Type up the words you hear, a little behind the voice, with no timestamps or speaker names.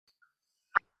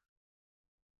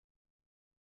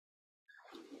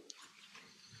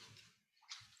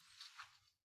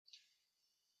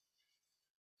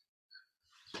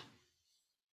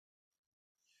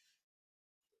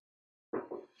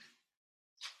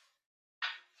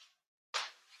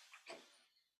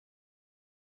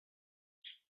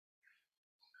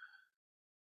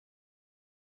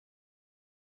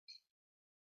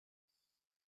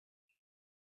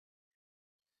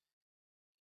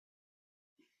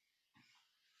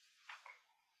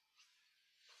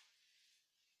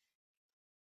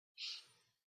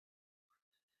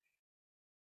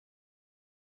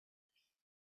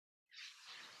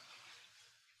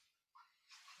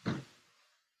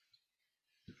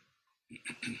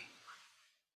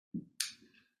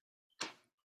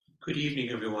Good evening,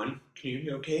 everyone. Can you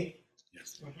hear me okay?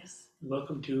 Yes. Yes.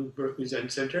 Welcome to Berkeley Zen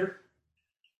Center.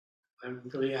 I'm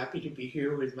really happy to be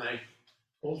here with my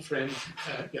old friend,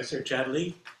 Yasser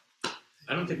Chadley.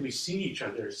 I don't think we've seen each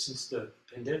other since the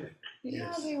pandemic.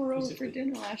 Yeah, Yes, they were over for physically.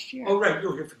 dinner last year. Oh, right, you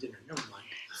were here for dinner. Never mind.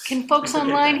 Can folks Forget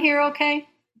online that. hear okay?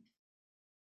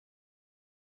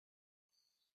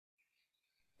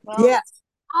 Well, Yes.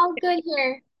 All good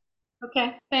here.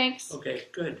 okay, thanks. Okay,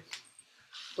 good.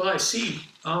 Well, I see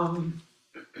quite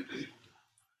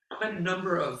a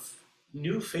number of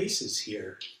new faces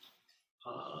here.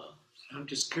 I'm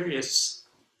just curious,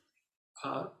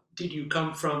 did you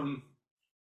come from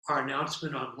our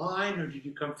announcement online, or did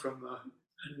you come from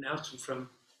an announcement from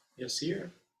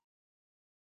Yasir?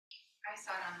 I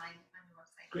saw it online on the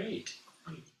website. Great.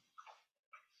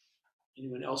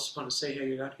 Anyone else want to say how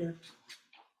you got here?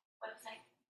 Website.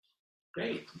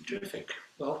 Great, terrific.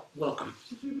 Well, welcome.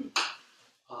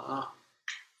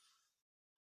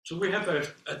 So we have a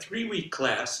 3-week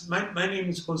class. My name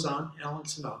is Hosan Alan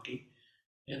Samalki,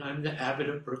 and I'm the abbot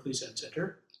of Berkeley Zen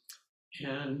Center.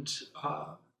 And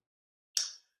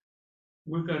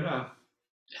we're going to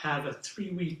have a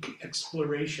 3-week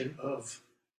exploration of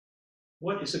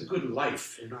what is a good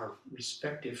life in our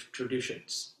respective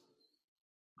traditions.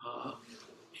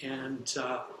 And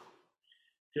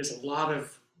there's a lot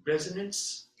of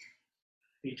resonance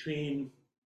between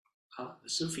the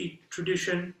Sufi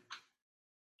tradition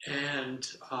and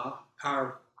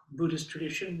our Buddhist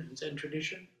tradition and Zen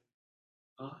tradition.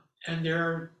 And there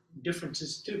are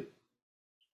differences too.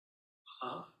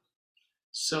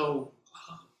 So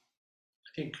I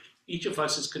think each of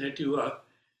us is going to do a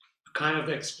kind of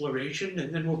exploration,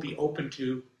 and then we'll be open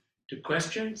to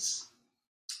questions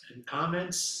and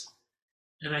comments.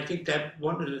 And I think that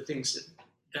one of the things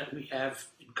that we have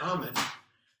in common,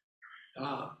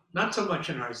 not so much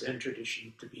in our Zen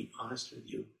tradition, to be honest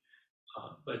with you,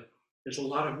 but there's a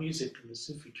lot of music in the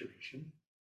Sufi tradition.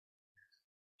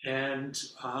 And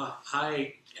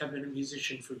I have been a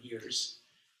musician for years.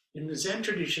 In the Zen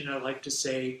tradition, I like to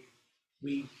say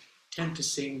we tend to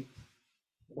sing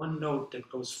one note that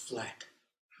goes flat.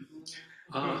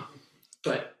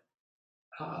 But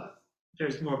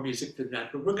there's more music than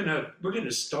that. But we're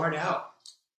gonna start out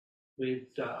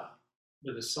with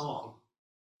a song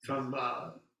from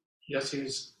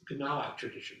Yassir's Gnawa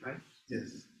tradition, right?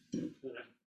 Yes. You wanna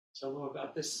tell them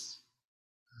about this?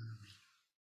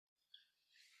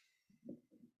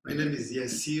 My name is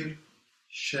Yassir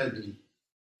Shadli.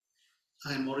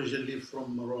 I'm originally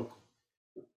from Morocco,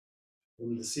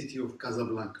 from the city of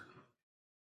Casablanca,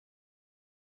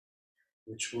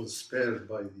 which was spared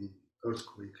by the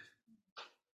earthquake.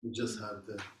 We just had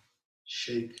the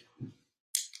shake.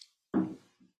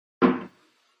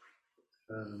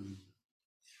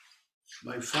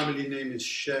 My family name is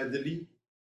Shadli.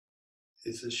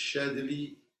 It's a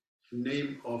Shadli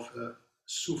name of a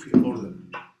Sufi order.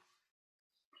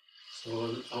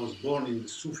 So I was born in the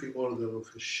Sufi order of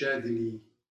a Shadli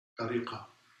Tariqa,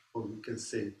 or we can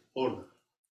say order.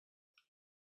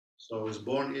 So I was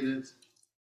born in it.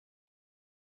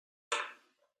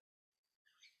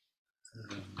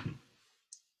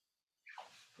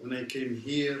 When I came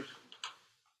here,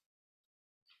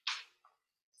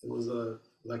 it was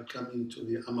like coming to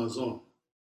the Amazon.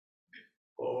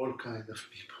 All kinds of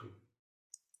people.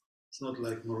 It's not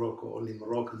like Morocco, only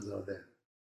Moroccans are there.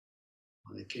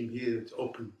 When I came here, it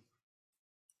opened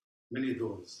many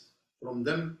doors. From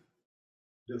them,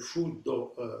 the food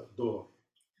door.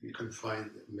 You can find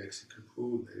Mexican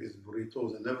food, there is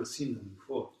burritos, I've never seen them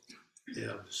before. They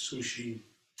have sushi,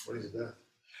 what is that?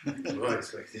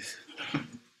 Rice like this.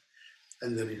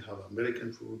 And then you have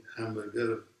American food,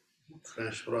 hamburger,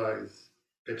 French fries,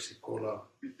 Pepsi Cola,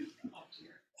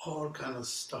 all kind of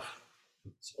stuff.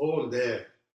 It's all there.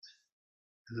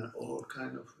 And all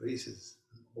kind of races,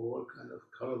 and all kind of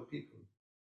colored people.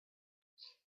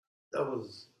 That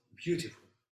was beautiful,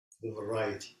 the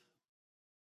variety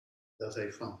that I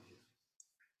found here.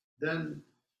 Then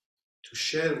to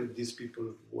share with these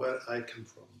people where I come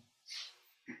from,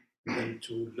 and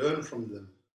to learn from them.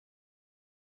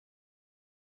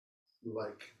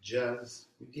 Like jazz,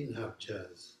 we didn't have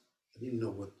jazz. I didn't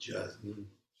know what jazz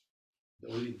means. The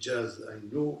only jazz I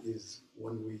know is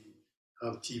when we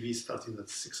have TV starting at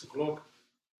 6 o'clock,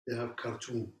 they have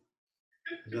cartoon.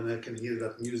 And then I can hear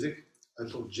that music. I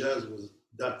thought jazz was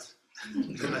that.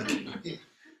 Then I can hear it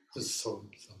was something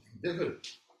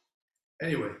different.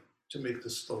 Anyway, to make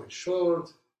the story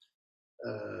short,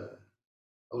 I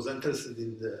was interested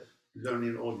in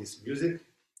learning all this music.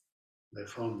 I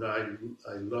found that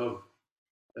I love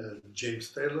James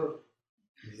Taylor,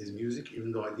 in his music,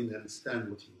 even though I didn't understand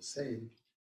what he was saying.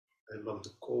 I loved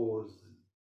the chords, and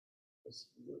it was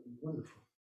wonderful,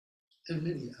 and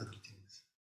many other things.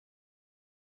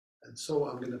 And so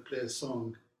I'm going to play a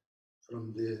song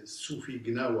from the Sufi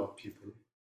Gnawa people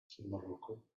in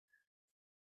Morocco.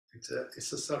 It's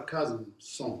a sarcasm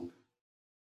song.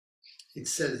 It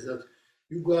says that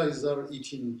you guys are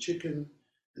eating chicken,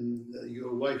 and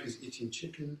your wife is eating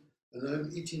chicken, and I'm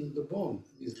eating the bone,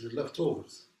 is the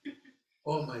leftovers.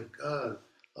 Oh my God,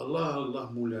 Allah,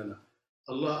 Allah, Mulana.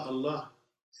 Allah, Allah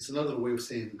is another way of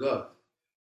saying God.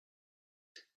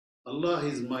 Allah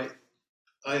is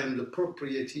I am the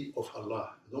property of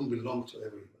Allah. I don't belong to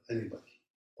anybody.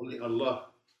 Only Allah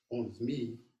owns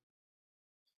me.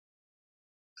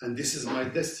 And this is my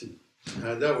destiny.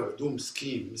 هذا وعدو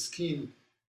مسكين. مسكين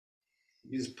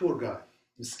means poor guy.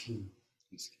 مسكين.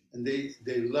 And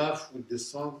they laugh with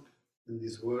this song and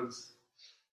these words.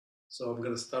 So I'm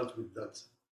going to start with that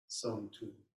song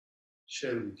to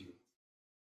share with you.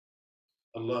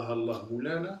 Allah, Allah,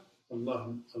 Mulana.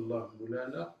 Allah, Allah,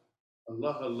 Mulana.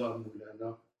 Allah, Allah,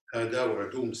 Mulana. هذا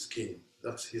وعدو مسكين.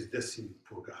 That's his destiny,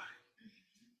 poor guy.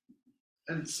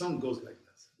 And the song goes like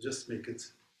that. Just make it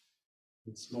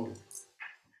smaller.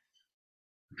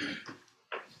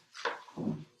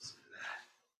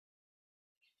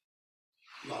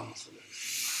 اللهم صل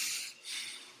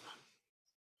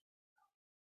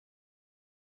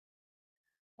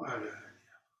على وعلى آله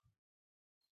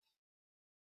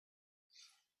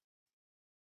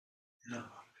يا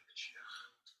بارك الشيخ.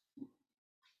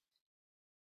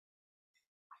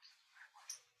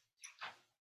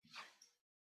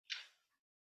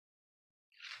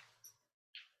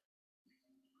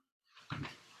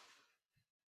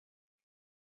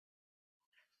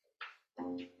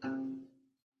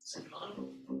 Is it on?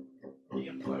 The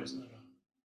umpire is not on.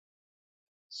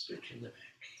 Switch in the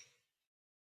back.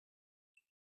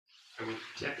 I will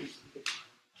check it.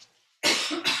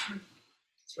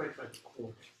 It's right by the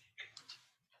cord.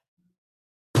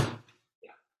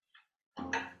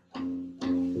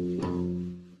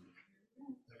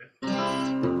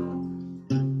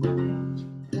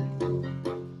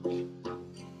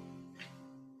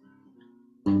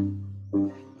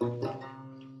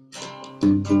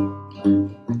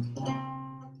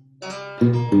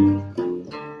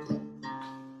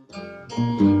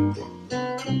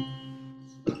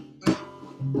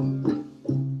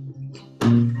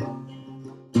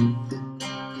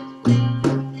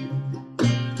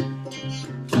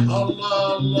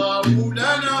 الله الله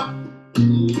مولانا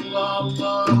الله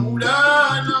الله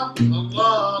مولانا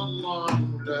الله الله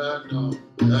مولانا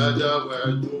هذا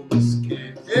وعدو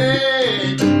مسكين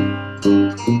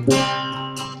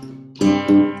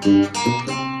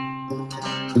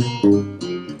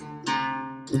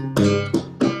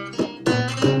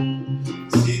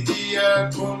سيدي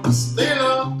ياكل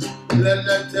سطيلة لا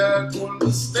لا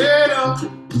تاكل سطيلة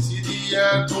سيدي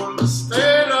ياكل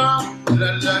سطيلة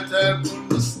لا لا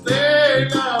تاكل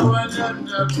سطيلة ولا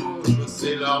ناكل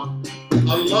سطيلة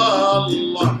الله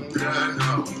الله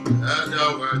مولانا هذا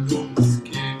وعدو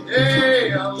مسكين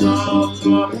الله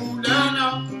الله مولانا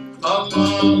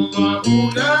الله الله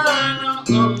مولانا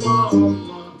الله الله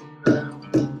مولانا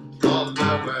هذا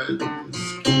وعدو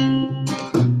مسكين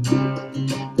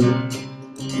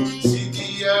سيدي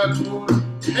ياكل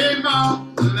حمى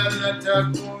لا لا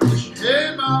تاكلش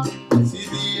حمى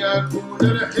سيدي ياكل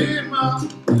الحمى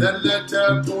لا لا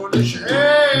تاكلش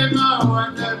حمى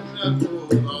وانا ناكل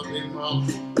عظيمة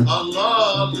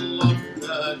الله الله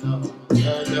مولانا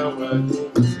هذا وعدو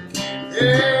مسكين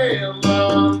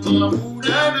الله الله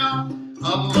مولانا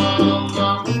الله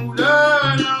الله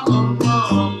مولانا الله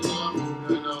الله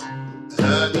مولانا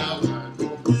هذا وعدو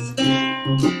مسكين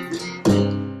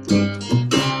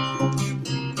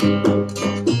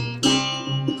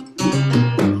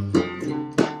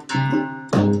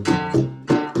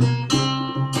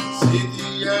سيدي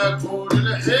ياكل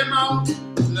الحمى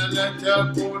لا لا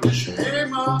تاكلش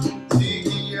حمى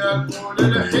سيدي ياكل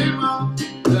الحمى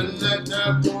لا لا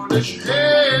تاكلش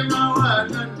حمى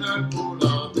وانا ناكل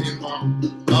عظيمة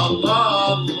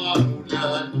الله الله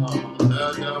مولانا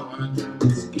هذا وعدو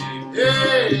مسكين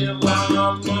الله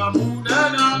الله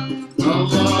مولانا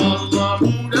الله الله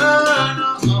مولانا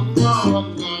الله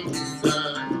الله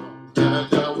مولانا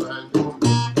هذا وعدو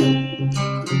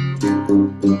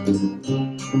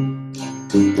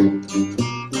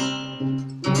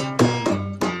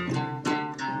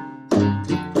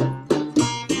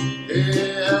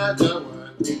هذا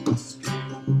وعدو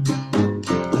مسكين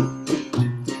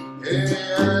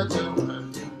هذا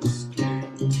وعدو مسكين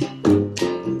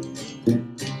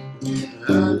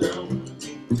هذا وعدو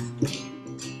مسكين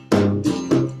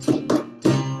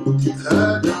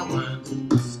هذا Oh,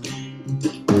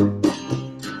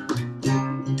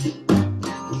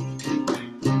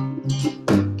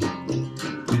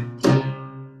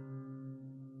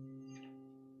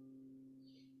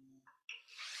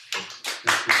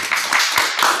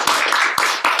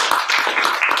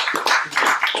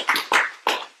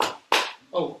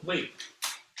 wait.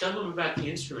 Tell them about the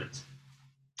instrument.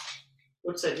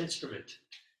 What's that instrument?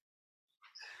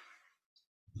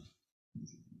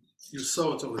 You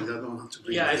saw it already. I don't have to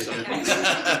bring Yeah, I it saw again.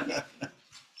 it.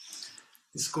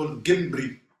 It's called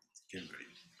gimbri. Gimbri.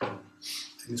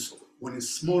 And when it's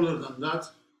smaller than that,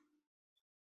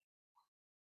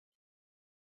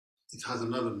 it has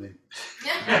another name.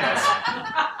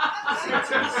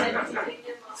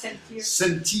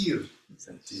 Sentir.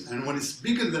 And when it's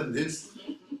bigger than this,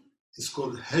 it's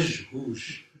called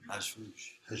hajhouj.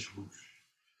 Hajhouj.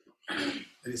 And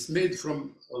it's made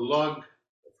from a log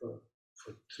of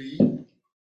a tree.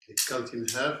 They cut it in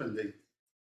half and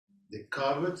they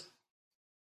carve it.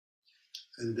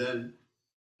 And then,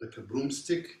 like a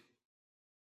broomstick,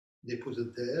 they put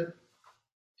it there.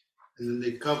 And then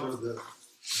they cover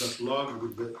that log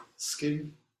with the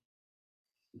skin.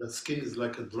 That skin is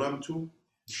like a drum too.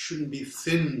 It shouldn't be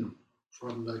thin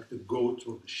from like the goat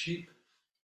or the sheep.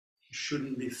 It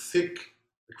shouldn't be thick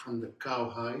like from the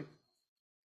cowhide.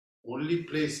 Only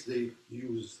place they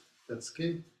use that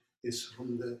skin is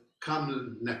from the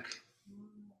camel neck.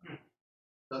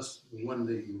 That's the one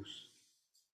they use.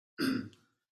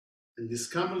 And this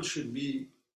camel should be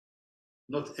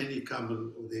not any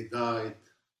camel or they died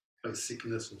by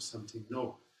sickness or something.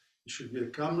 No, it should be a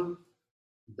camel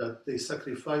that they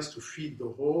sacrifice to feed the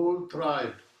whole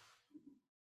tribe.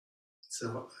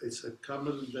 It's a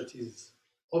camel that is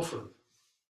offered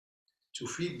to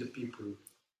feed the people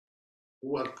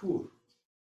who are poor.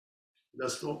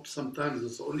 Sometimes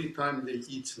it's the only time they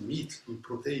eat meat and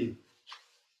protein.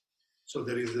 So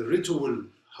there is a ritual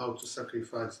how to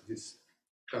sacrifice this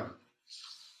camel.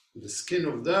 The skin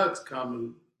of that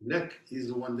camel neck is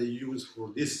the one they use for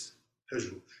this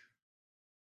hajhouj.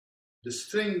 The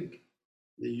string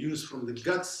they use from the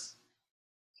guts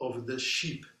of the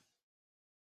sheep.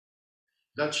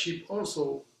 That sheep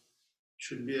also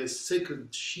should be a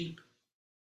sacred sheep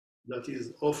that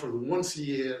is offered once a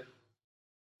year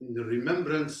in the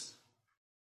remembrance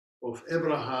of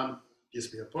Abraham, peace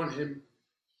be upon him,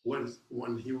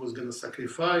 when he was going to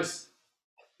sacrifice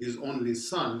his only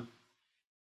son.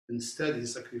 Instead, he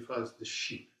sacrificed the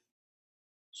sheep.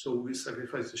 So we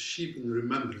sacrifice the sheep in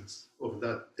remembrance of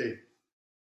that day.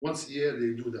 Once a year,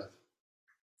 they do that.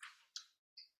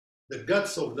 The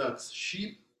guts of that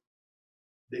sheep,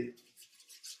 they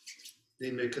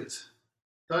make it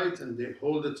tight and they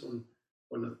hold it on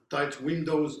a tight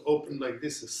windows, open like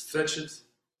this, and stretch it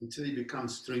until it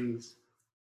becomes strings.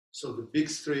 So the big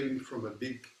string from a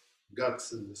big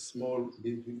guts and the small,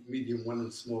 medium one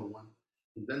and small one.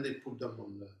 And then they put them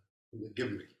on the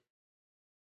gimbri,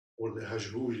 or the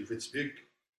hajhouj if it's big,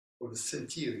 or the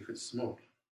sentir if it's small.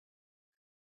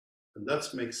 And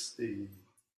that makes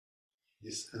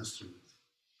this instrument.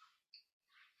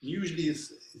 Usually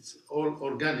it's all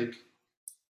organic,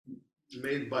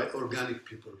 made by organic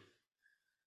people.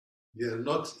 They are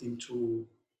not into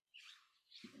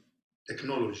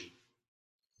technology.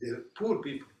 They're poor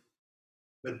people,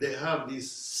 but they have this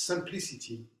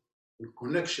simplicity and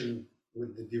connection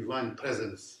with the divine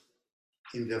presence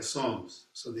in their songs.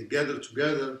 So they gather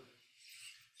together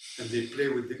and they play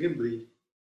with the gimbri,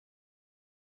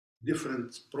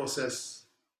 different process.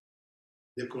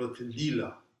 They call it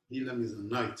lila. Lila means a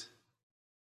night.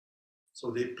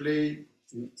 So they play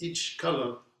in each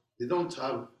color. They don't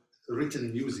have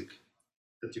written music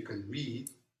that you can read.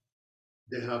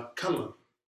 They have color.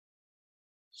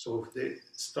 So if they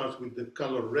start with the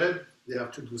color red, they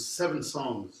have to do 7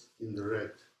 songs in the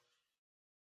red.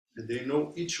 And they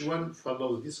know each one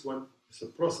follows this one. It's a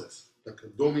process, like a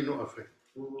domino effect.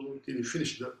 Till you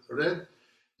finish the red,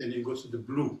 then you go to the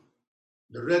blue.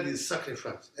 The red is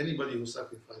sacrifice. Anybody who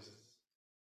sacrifices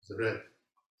the red.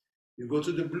 You go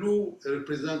to the blue, it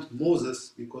represents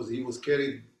Moses because he was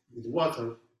carried with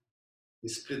water. He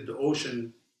split the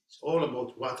ocean. It's all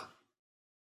about water.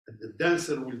 And the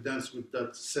dancer will dance with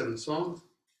that 7 songs.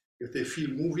 If they feel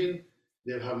moving,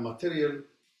 they have material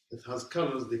that has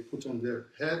colors they put on their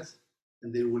heads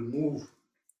and they will move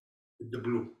with the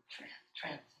blue.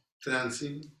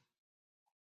 Trancing.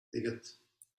 They get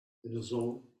in the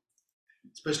zone.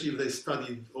 Especially if they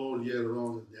studied all year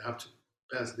long and they have to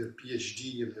pass their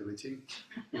PhD and everything.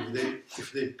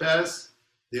 If they pass,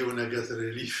 they're gonna get a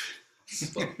relief.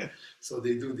 So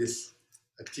they do these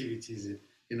activities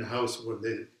in a house where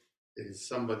there is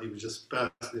somebody who just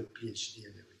passed their PhD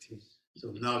and everything.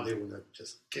 So now they would have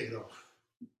just kicked off.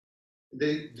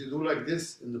 They do like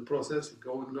this in the process,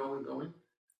 going.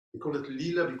 They call it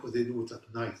lila because they do it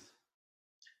at night.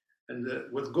 And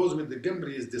what goes with the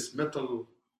gambri is this metal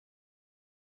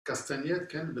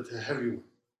castagnet, but a heavy one.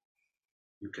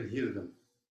 You can hear them.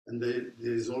 And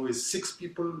there's always 6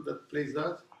 people that plays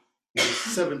that. The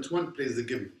 7th one plays the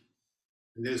gambri.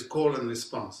 And there's call and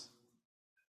response.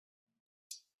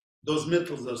 Those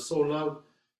metals are so loud,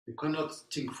 you cannot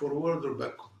think forward or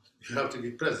backward. You have to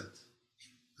be present.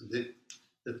 And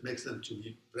that makes them to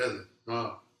be present.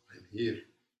 Now, I'm here.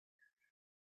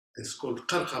 It's called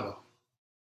qarqaba,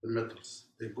 the metals.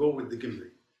 They go with the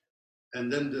gambri.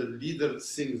 And then the leader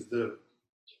sings the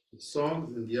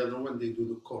songs, and the other one, they do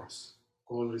the chorus,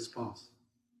 call response.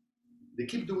 They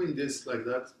keep doing this like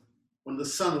that. When the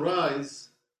sun rises,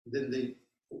 then they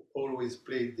always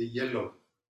play the yellow.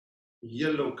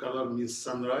 Yellow color means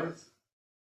sunrise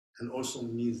and also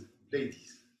means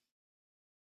ladies.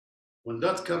 When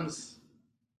that comes,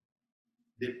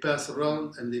 they pass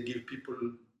around and they give people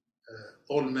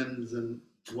almonds and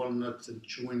walnuts and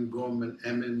chewing gum and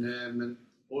M&M and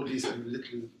all these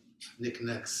little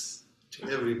knickknacks to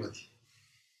everybody.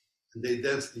 And they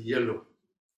dance the yellow.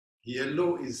 The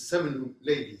yellow is 7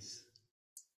 ladies.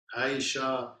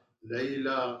 Aisha,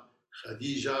 Layla,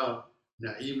 Khadija,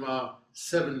 Naima,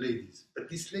 7 ladies. But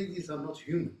these ladies are not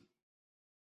human.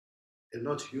 They're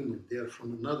not human. They are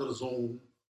from another zone.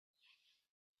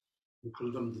 We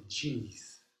call them the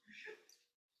genies.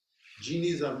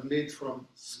 Genies are made from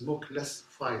smokeless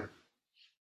fire,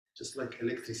 just like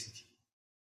electricity.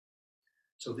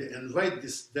 So they invite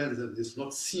this dancer that's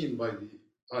not seen by the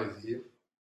eyes here.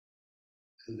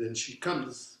 And then she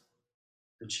comes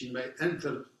and she may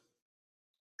enter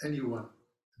anyone.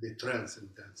 They trance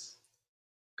and dance,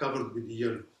 covered with the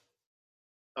yellow.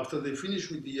 After they finish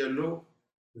with the yellow,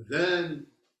 then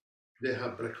they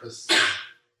have breakfast.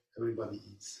 Everybody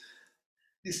eats.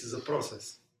 This is a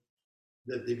process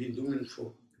that they've been doing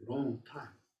for a long time.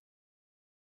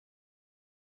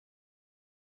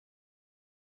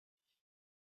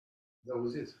 That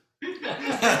was it.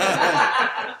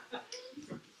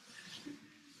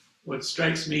 What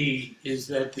strikes me is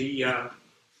that the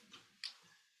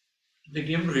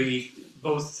gimri,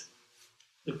 both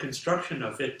the construction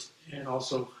of it and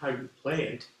also how you play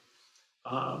it,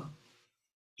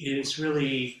 is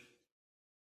really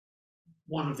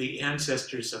one of the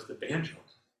ancestors of the banjo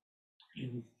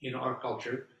in our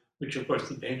culture, which of course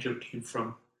the banjo came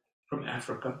from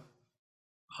Africa,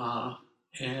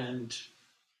 and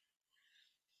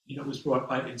was brought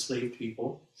by enslaved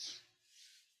people.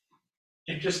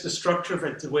 And just the structure of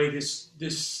it, the way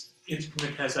this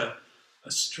instrument has a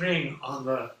string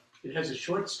it has a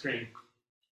short string,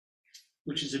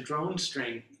 which is a drone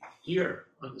string here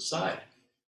on the side.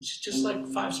 It's just like a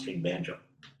 5-string banjo.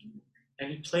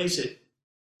 And he plays it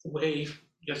the way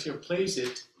Yassir plays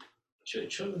it.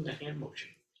 Show them the hand motion.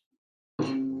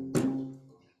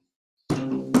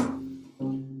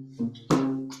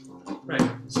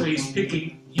 Right. So he's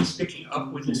picking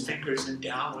up with his fingers and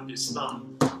down with his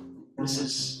thumb. This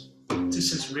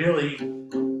is really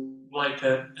like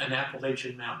an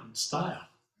Appalachian Mountain style.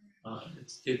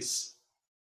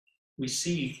 We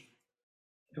see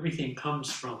everything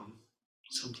comes from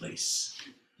someplace.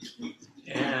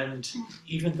 And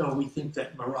even though we think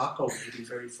that Morocco may be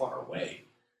very far away,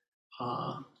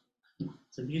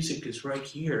 the music is right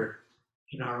here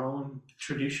in our own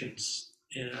traditions,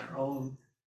 in our own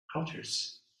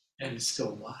cultures, and it's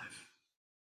still alive.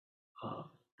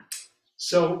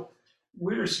 So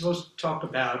we're supposed to talk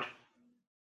about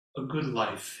a good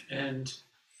life, and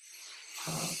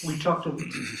we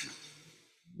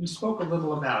spoke a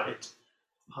little about it.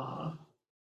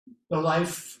 The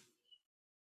life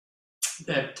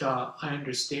that I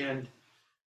understand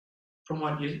from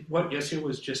what Yassir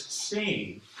was just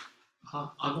saying,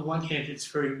 on the one hand, it's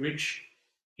very rich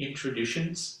in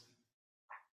traditions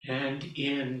and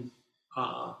in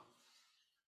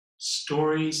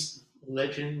stories,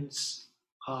 legends,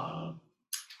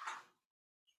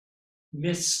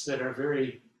 myths that are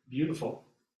very beautiful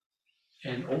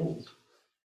and old.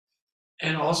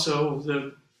 And also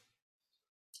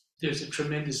there's a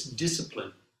tremendous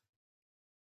discipline,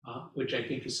 which I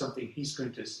think is something he's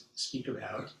going to speak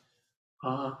about.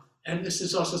 And this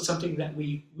is also something that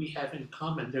we have in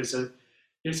common. There's a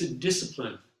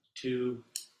discipline to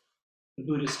the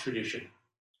Buddhist tradition.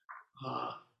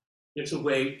 There's a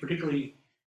way, particularly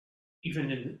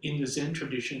even in the Zen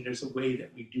tradition, there's a way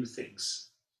that we do things.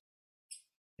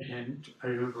 And I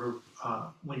remember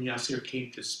when Yassir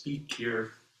came to speak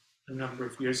here a number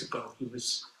of years ago, he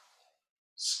was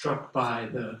struck by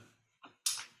the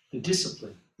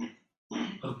discipline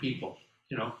of people,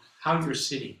 how you're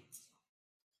sitting,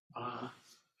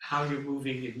 how you're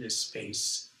moving in this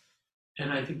space.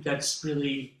 And I think that's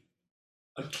really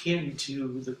akin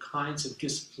to the kinds of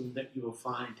discipline that you will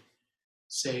find,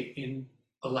 say, in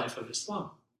a life of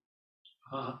Islam.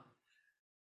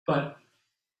 But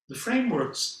the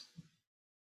frameworks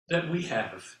that we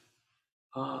have,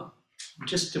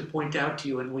 just to point out to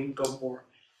you, and we can go more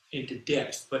into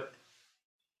depth, but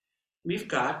we've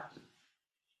got,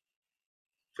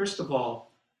 first of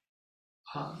all,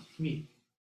 let me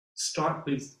start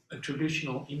with a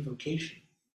traditional invocation.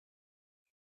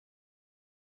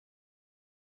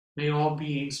 May all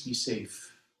beings be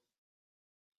safe.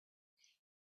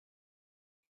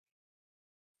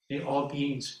 May all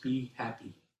beings be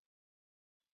happy.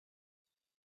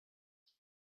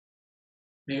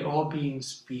 May all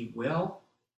beings be well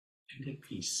and at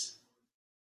peace.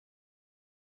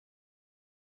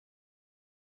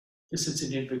 This is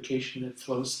an invocation that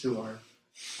flows through our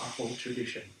whole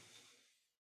tradition,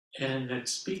 and that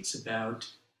speaks about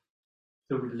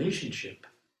the relationship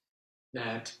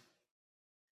that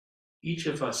each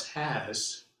of us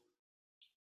has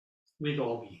with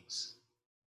all beings,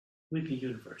 with the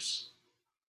universe,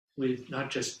 with not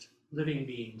just living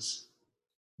beings,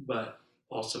 but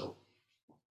also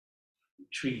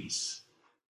trees,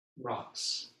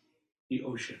 rocks, the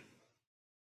ocean.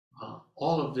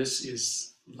 All of this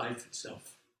is life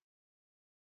itself.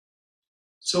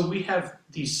 So we have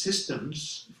these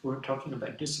systems. If we're talking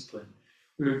about discipline,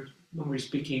 when we're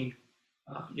speaking,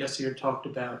 Yasir talked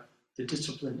about the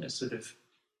discipline as sort of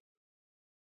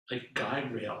like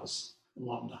guide rails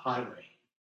along the highway.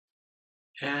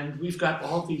 And we've got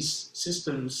all these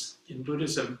systems in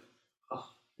Buddhism,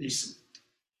 these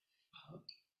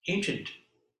ancient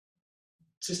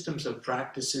systems of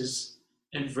practices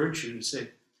and virtues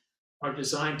that are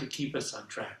designed to keep us on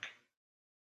track.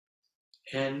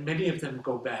 And many of them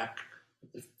go back,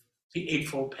 the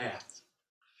Eightfold Path.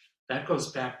 That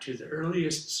goes back to the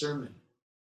earliest sermon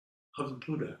of the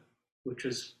Buddha, which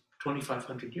was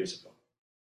 2,500 years ago.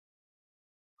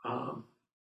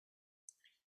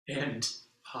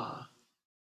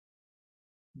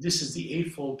 This is the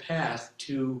Eightfold Path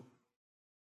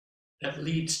that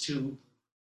leads to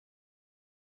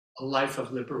a life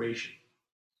of liberation.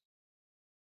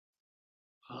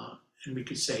 And we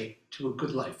could say to a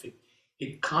good life.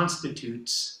 It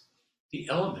constitutes the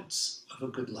elements of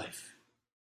a good life.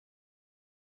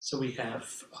 So we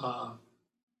have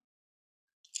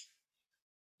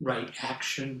right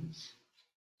action,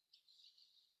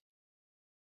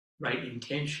 right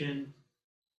intention,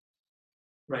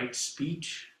 right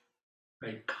speech,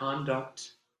 right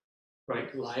conduct,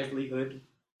 right livelihood,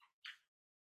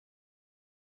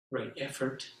 right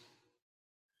effort,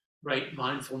 right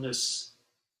mindfulness,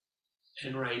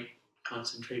 and right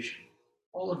concentration.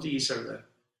 All of these are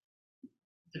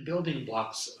the building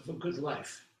blocks of a good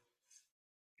life.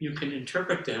 You can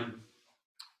interpret them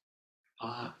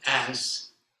as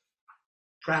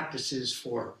practices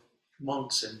for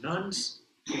monks and nuns,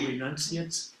 for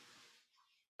renunciates,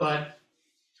 but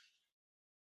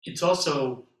it's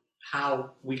also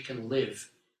how we can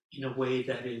live in a way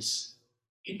that is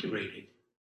integrated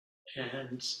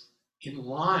and in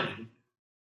line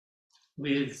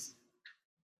with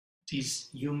these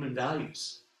human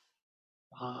values.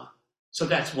 So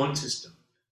that's one system.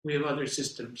 We have other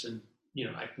systems, and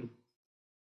I can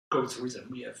go through them.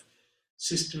 We have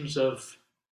systems of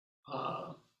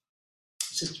a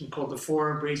system called the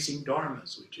Four Embracing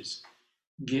Dharmas, which is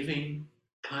giving,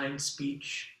 kind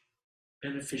speech,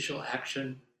 beneficial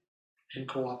action, and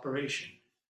cooperation.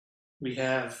 We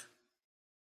have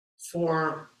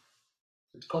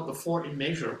it's called the Four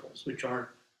Immeasurables, which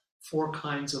are four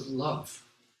kinds of love.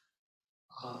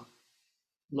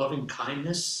 Loving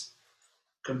kindness,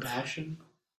 compassion,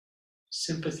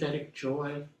 sympathetic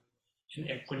joy, and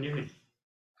equanimity.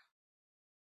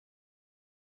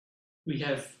 We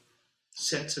have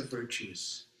sets of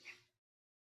virtues.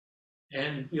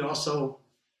 And we also,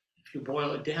 if you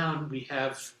boil it down, we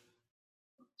have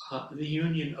the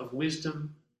union of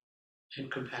wisdom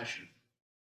and compassion.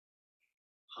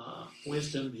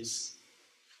 Wisdom is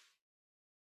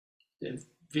the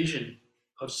vision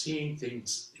of seeing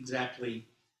things exactly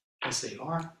as they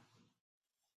are.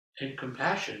 And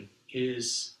compassion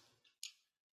is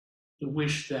the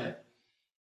wish that,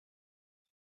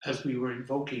 as we were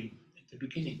invoking at the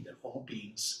beginning, that all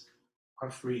beings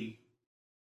are free,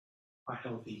 are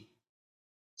healthy,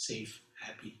 safe,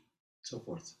 happy, so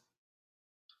forth.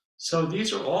 So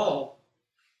these are all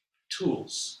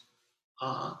tools,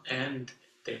 and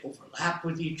they overlap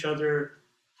with each other,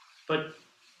 but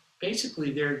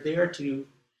basically they're there to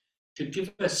to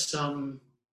give us some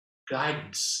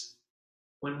guidance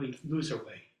when we lose our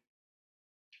way,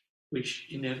 which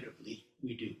inevitably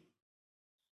we do.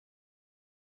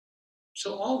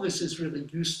 So all this is really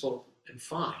useful and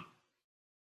fine.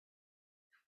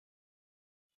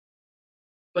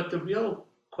 But the real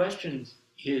question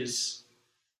is,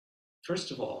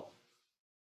 first of all,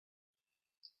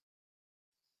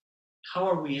 how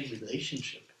are we in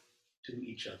relationship to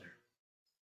each other?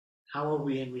 How are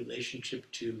we in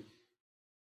relationship to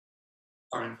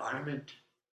our environment?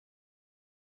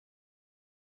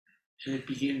 And it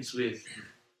begins with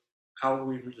how are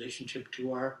we in relationship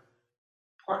to our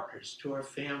partners, to our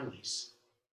families,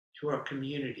 to our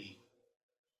community,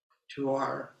 to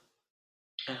our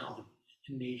town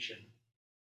and nation,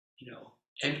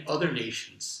 and other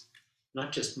nations,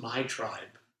 not just my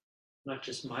tribe, not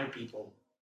just my people,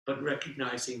 but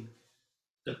recognizing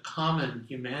the common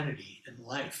humanity and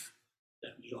life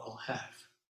that we all have.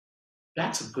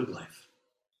 That's a good life.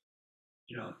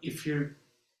 If you're,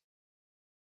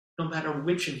 no matter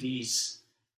which of these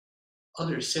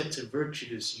other sets of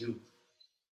virtues you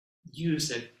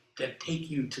use that take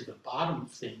you to the bottom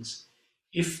of things,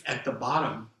 if at the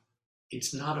bottom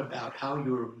it's not about how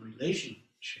your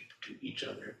relationship to each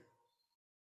other,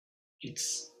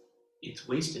 it's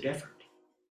wasted effort.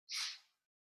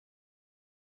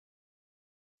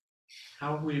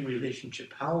 How are we in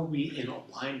relationship? How are we in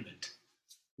alignment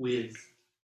with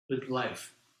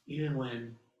life, even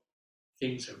when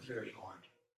things are very hard?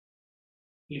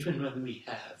 Even when we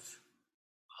have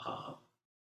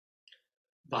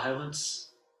violence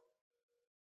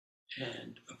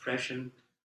and oppression,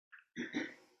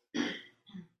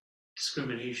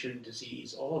 discrimination,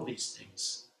 disease, all of these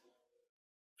things.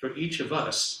 For each of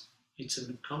us, it's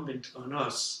incumbent on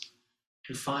us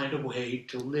to find a way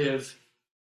to live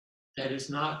that is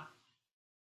not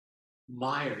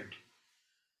mired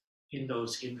in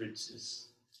those hindrances.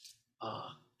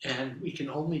 And we can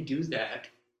only do that.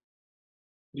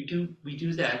 We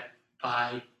do that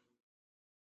by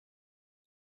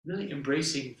really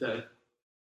embracing the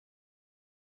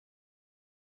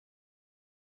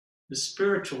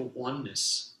spiritual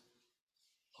oneness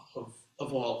of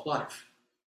all of life.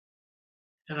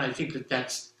 And I think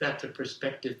that's a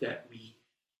perspective that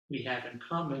we have in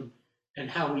common, and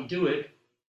how we do it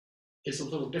is a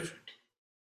little different.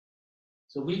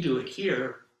 So we do it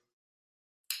here,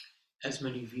 as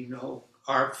many of you know,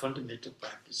 our fundamental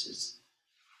practice is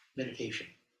meditation.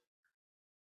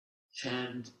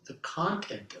 And the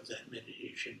content of that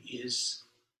meditation is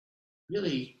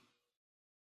really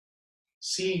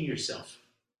seeing yourself.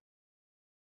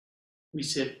 We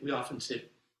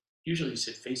usually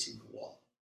sit facing the wall.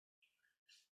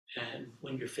 And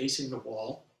when you're facing the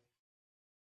wall,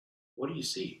 what do you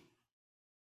see?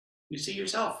 You see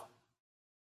yourself.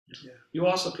 Yeah. You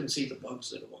also can see the bugs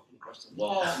that are walking across the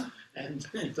wall and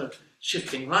the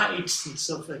shifting lights and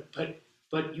stuff like that.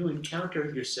 But you encounter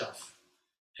yourself,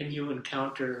 and you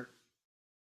encounter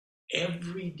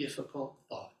every difficult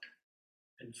thought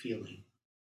and feeling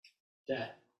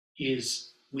that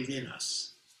is within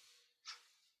us.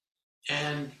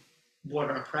 And what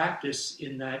our practice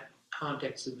in that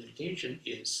context of meditation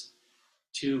is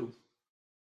to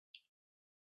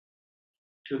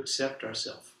accept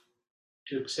ourselves,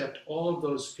 to accept all of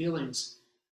those feelings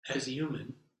as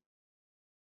human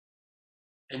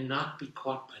and not be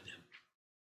caught by them.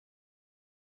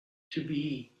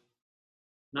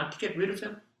 Not to get rid of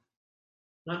them,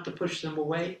 not to push them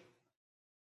away,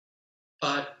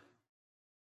 but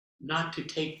not to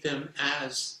take them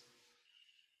as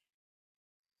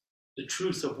the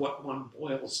truth of what one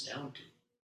boils down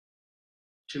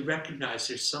to recognize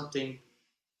there's something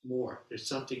more, there's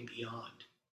something beyond,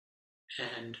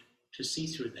 and to see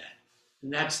through that.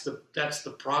 And that's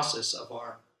the process of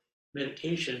our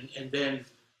meditation. And then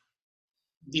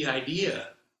the idea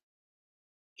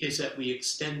is that we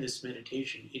extend this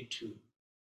meditation into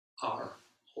our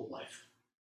whole life.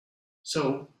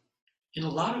 So in a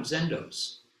lot of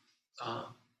zendos,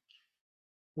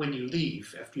 when you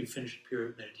leave after you finish a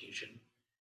period of meditation,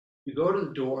 you go to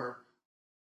the door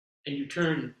and you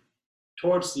turn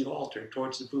towards the altar,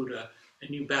 towards the Buddha,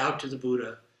 and you bow to the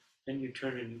Buddha, and you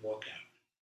turn and you walk out.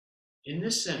 In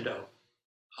this zendo,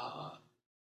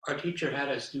 our teacher had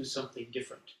us do something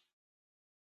different.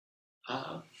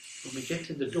 When we get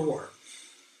to the door,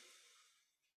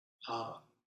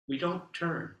 we don't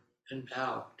turn and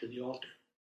bow to the altar.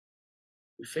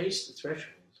 We face the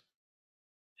threshold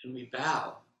and we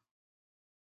bow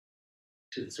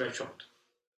to the threshold,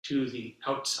 to the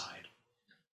outside,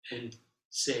 and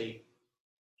say,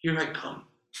 here I come.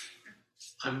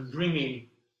 I'm bringing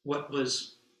what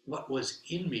was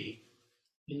in me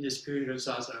in this period of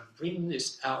Zazen, bring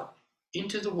this out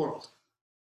into the world.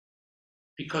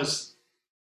 Because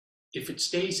if it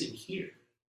stays in here,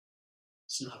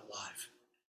 it's not alive.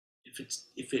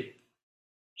 If it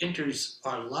enters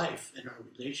our life and our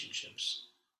relationships,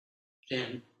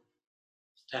 then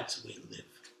that's the way to live.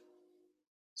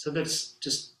 So that's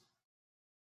just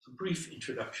a brief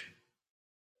introduction.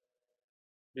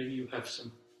 Maybe you have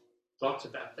some thoughts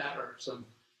about that or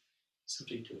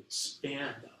something to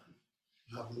expand on.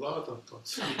 I have a lot of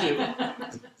thoughts. You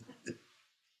do.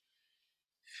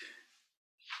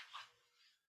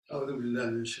 أعوذ بالله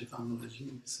من الشيطان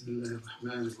الرجيم بسم الله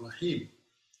الرحمن الرحيم.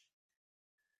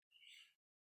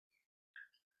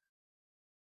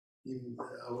 In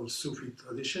our Sufi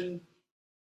tradition,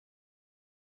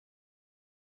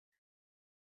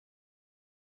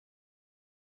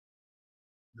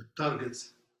 the target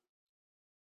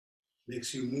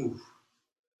makes you move.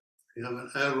 If you have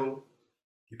an arrow,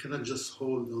 you cannot just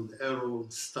hold on the arrow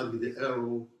and study the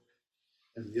arrow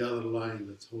and the other line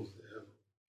that holds the arrow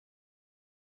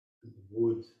and the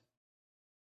wood.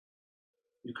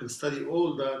 You can study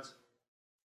all that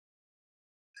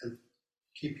and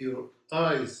keep your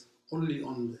eyes only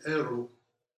on the arrow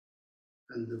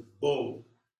and the bow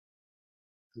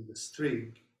and the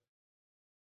string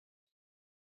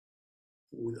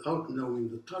without knowing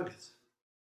the target.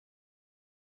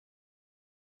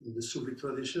 In the Sufi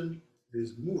tradition, there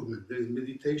is movement, there is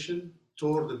meditation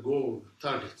toward the goal, the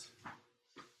target.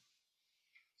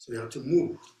 So you have to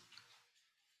move.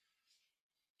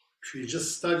 If you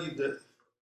just study the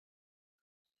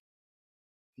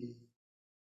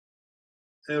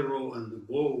arrow and the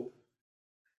bow,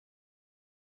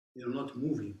 you're not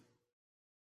moving.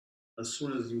 As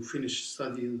soon as you finish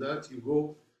studying that, you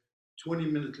go 20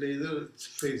 minutes later, it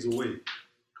fades away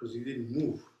because you didn't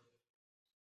move.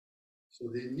 So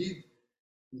they need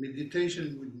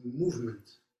meditation with movement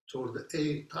toward the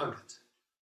A target.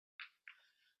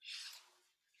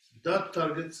 That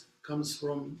target comes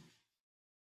from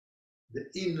the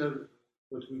inner,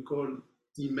 what we call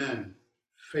Iman,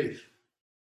 faith.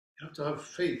 You have to have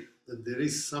faith that there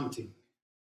is something.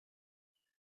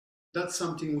 That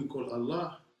something we call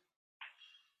Allah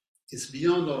is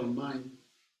beyond our mind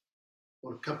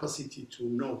or capacity to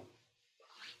know.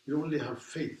 You only have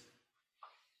faith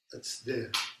that's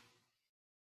there.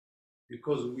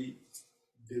 Because we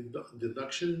did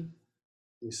deduction,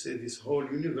 we say this whole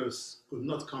universe could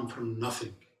not come from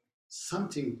nothing.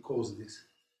 Something caused this.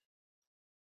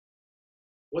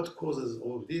 What causes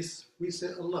all this? We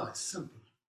say Allah, it's simple.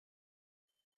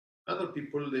 Other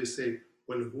people, they say,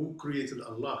 well, who created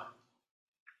Allah?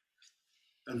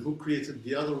 And who created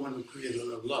the other one who created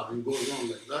Allah? And go along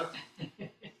like that.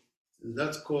 And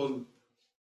that's called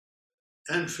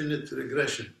infinite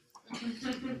regression.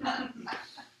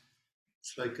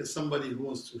 It's like somebody who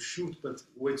wants to shoot but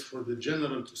waits for the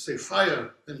general to say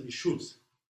fire, then he shoots.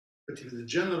 But if the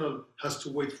general has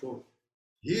to wait for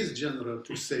his general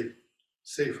to say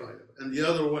fire, and the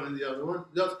other one,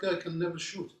 that guy can never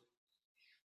shoot.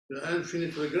 The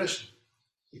infinite regression.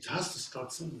 It has to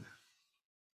start somewhere.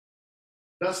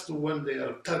 That's the one they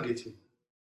are targeting,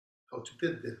 how to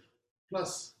get there.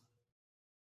 Plus,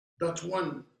 that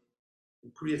one who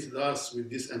created us with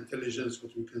this intelligence,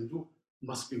 what we can do,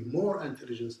 must be more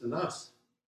intelligence than us.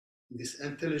 This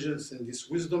intelligence and this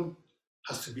wisdom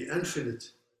has to be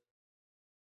infinite.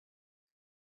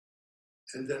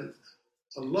 And then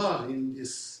Allah in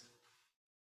this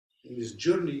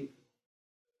journey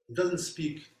doesn't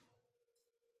speak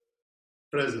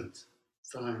present,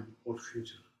 time, or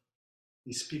future.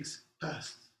 He speaks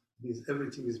past. Means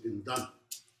everything has been done.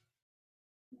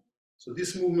 So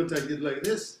this movement I did like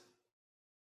this,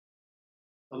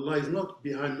 Allah is not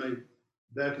behind my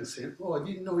back and saying, oh, I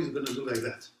didn't know he's going to do like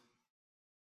that.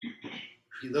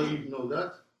 If he doesn't know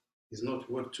that, he's not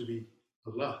worth to be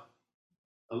Allah.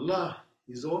 Allah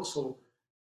is also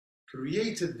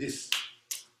created this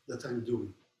that I'm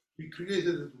doing. He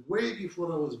created it way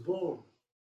before I was born.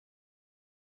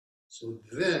 So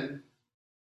then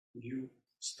you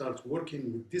start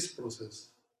working with this process.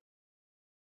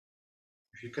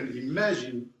 If you can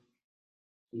imagine,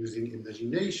 using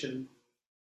imagination,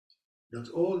 that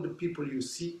all the people you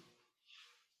see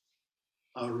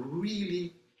are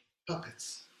really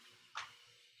puppets.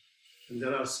 And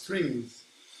there are strings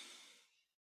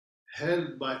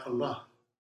held by Allah.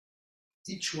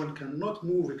 Each one cannot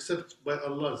move except by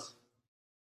Allah's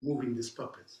moving these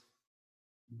puppets.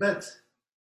 But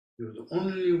you're the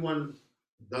only one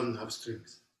who doesn't have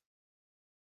strings.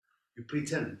 You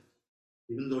pretend,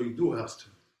 even though you do have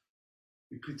strings.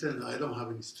 You pretend I don't have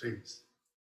any strings.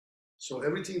 So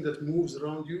everything that moves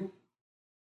around you,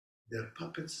 they're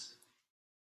puppets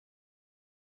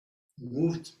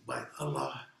moved by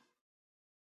Allah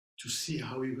to see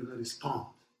how you're going to respond.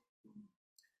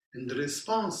 And the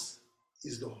response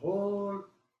is the whole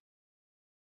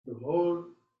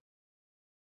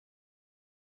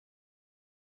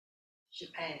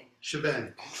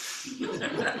shebang.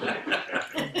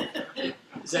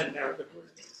 Is that an Arabic word?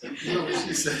 No,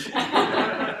 she said.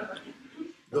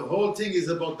 The whole thing is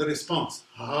about the response.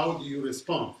 How do you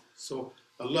respond? So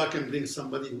Allah can bring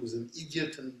somebody who's an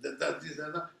idiot and that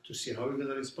to see how you're going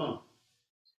to respond.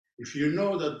 If you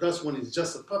know that one is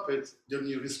just a puppet, then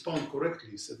you respond correctly.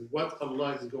 You said, what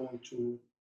Allah is going to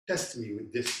test me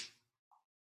with this?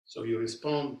 So you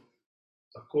respond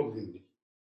accordingly.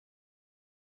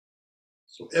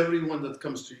 So everyone that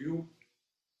comes to you,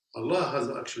 Allah has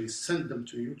actually sent them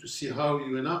to you to see how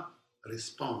you're gonna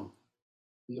respond.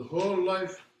 And the whole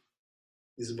life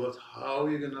is about how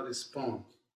you're gonna respond.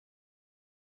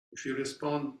 If you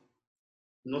respond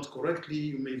not correctly,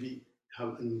 you maybe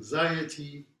have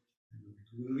anxiety,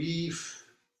 grief,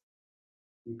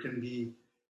 you can be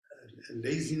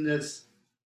laziness,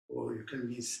 or you can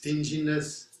be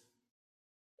stinginess,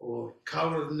 or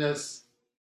cowardness.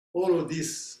 All of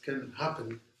this can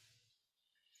happen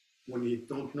when you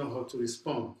don't know how to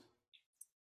respond.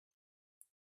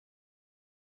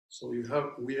 So we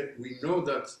know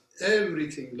that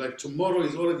everything, like tomorrow,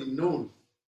 is already known.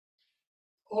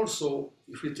 Also,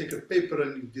 if you take a paper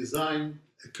and you design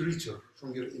a creature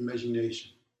from your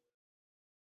imagination,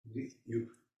 you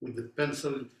with the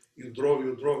pencil, you draw,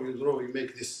 you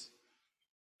make this.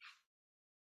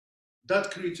 That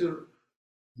creature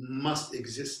must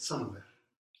exist somewhere.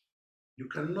 You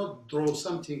cannot draw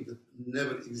something that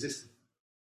never existed.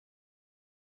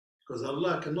 Because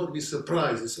Allah cannot be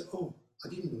surprised and say, oh, I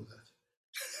didn't know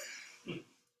that.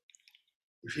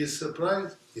 If He is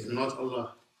surprised, He is not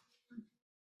Allah.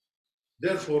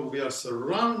 Therefore, we are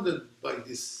surrounded by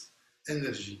this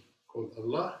energy called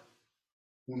Allah,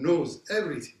 who knows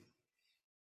everything.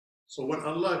 So when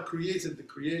Allah created the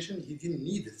creation, He didn't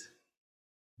need it.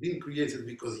 He didn't create it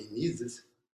because He needs it.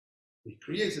 He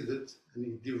created it and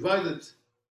He divided it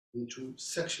into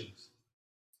sections.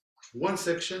 One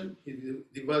section He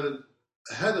divided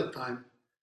ahead of time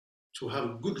to have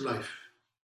a good life.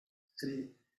 And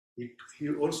he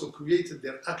also created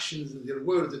their actions and their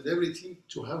words and everything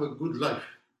to have a good life.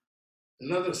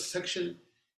 Another section,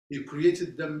 He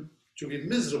created them to be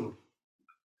miserable.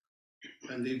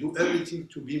 And they do everything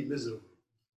to be miserable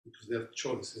because their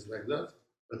choice is like that.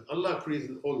 But Allah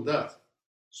created all that.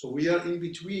 So we are in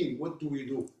between. What do?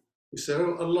 We say,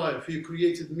 oh Allah, if You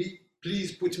created me,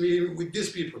 please put me with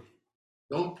these people.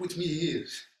 Don't put me here.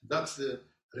 That's the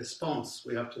response.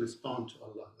 We have to respond to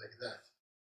Allah like that.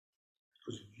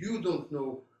 Because you don't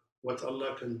know what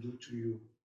Allah can do to you.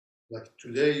 Like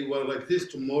today you are like this,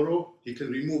 tomorrow He can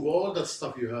remove all that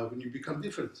stuff you have and you become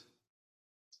different.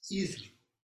 Easily.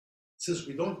 Since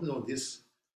we don't know this,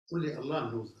 only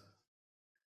Allah knows that.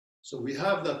 So we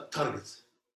have that target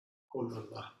called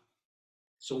Allah.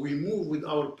 So we move with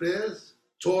our prayers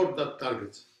toward that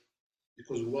target.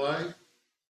 Because why?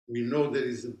 We know there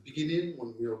is a beginning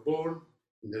when we are born,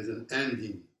 and there's an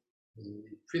ending. When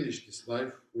we finish this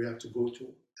life, we have to go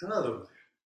to another life.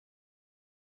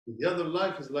 And the other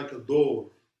life is like a door.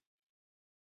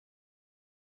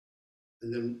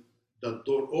 And then that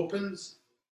door opens,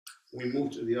 we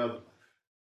move to the other life.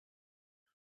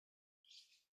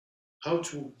 How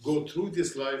to go through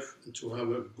this life and to have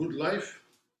a good life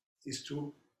is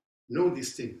to know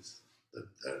these things.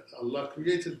 That Allah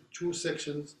created two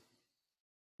sections,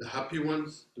 the happy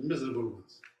ones, the miserable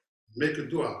ones. Make a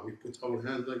dua. We put our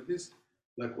hands like this,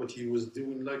 like what He was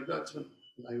doing like that when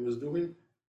I was doing.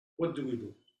 What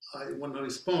do? I want to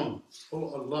respond.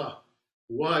 Oh Allah,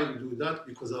 why you do that?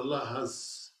 Because Allah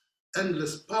has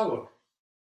endless power,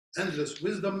 endless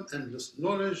wisdom, endless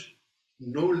knowledge,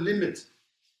 no limit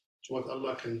to what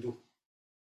Allah can do.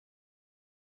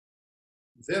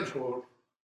 Therefore,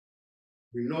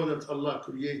 we know that Allah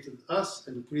created us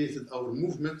and created our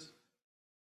movement.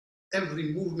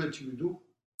 Every movement you do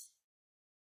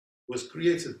was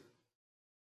created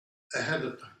ahead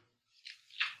of time.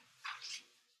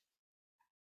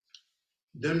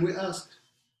 Then we ask,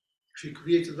 if He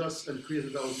created us and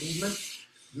created our movement,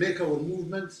 make our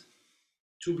movement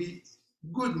to be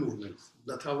good movements,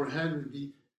 that our hand will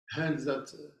be hands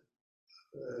that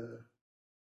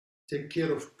take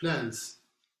care of plants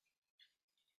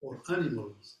or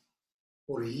animals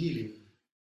or healing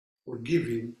or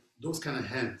giving, those kind of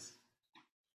hands.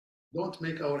 Don't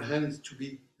make our hands to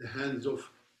be the hands of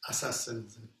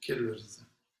assassins and killers.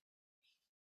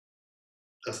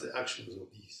 That's the actions of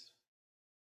these.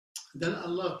 Then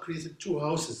Allah created two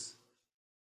houses.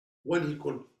 One He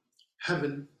called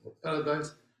heaven or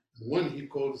paradise, and one he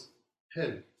calls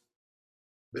hell.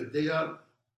 But they are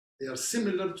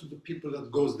similar to the people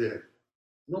that goes there.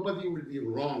 Nobody will be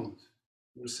wronged.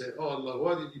 Will say, "Oh Allah,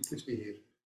 why did you put me here?"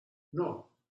 No,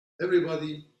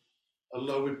 everybody,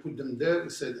 Allah will put them there. He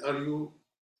said,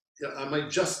 am I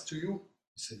just to you?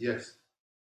 He said, yes.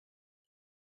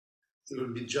 It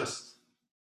will be just.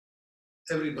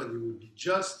 Everybody will be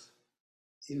just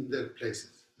in their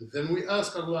places. And then we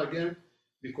ask Allah again,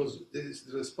 because there is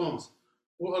the response.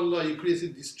 Oh Allah, you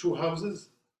created these two houses,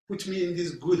 put me in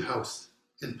this good house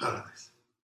in paradise.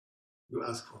 You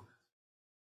ask for that.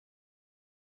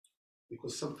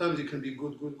 Because sometimes you can be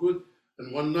good,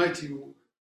 and one night you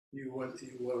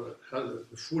had a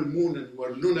full moon and you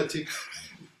are lunatic,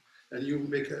 and you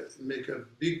make a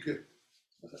big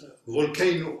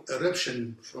volcano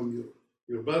eruption from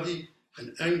your body,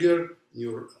 and anger, and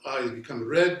your eyes become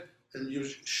red, and you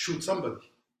shoot somebody.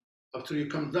 After you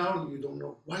come down, you don't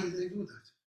know why did they do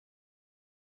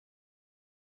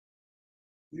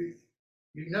that.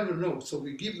 You never know. So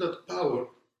we give that power,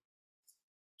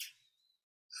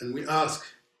 and we ask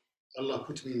Allah,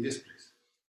 put me in this place.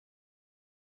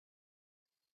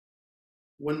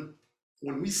 When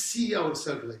we see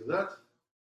ourselves like that,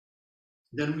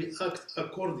 then we act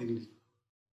accordingly,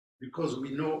 because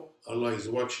we know Allah is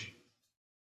watching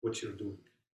what you're doing.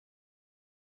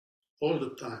 All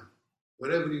the time.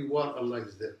 Wherever you are, Allah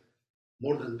is there.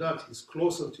 More than that, He's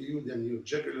closer to you than your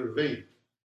jugular vein.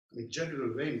 I mean, jugular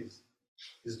vein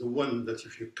is the one that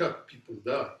if you cut, people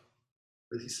die.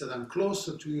 But He said, I'm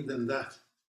closer to you than that.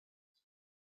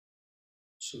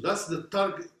 So that's the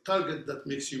target that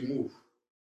makes you move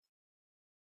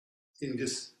in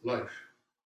this life.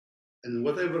 And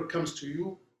whatever comes to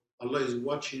you, Allah is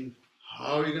watching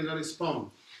how you're going to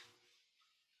respond.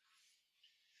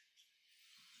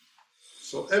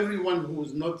 So everyone who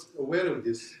is not aware of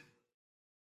this,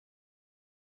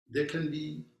 they can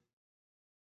be,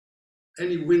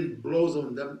 any wind blows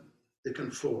on them, they can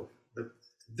fall. But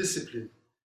discipline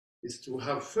is to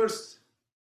have first,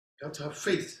 you have to have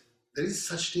faith. There is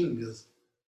such thing as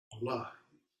Allah.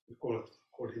 We call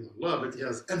Him Allah, but He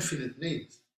has infinite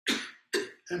names.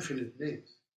 Infinite names.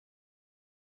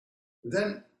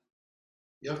 Then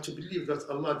you have to believe that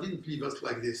Allah didn't leave us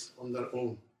like this on their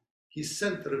own. He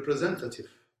sent a representative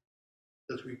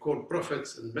that we call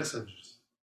prophets and messengers.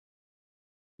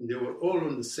 And they were all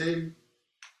on the same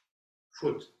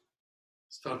foot,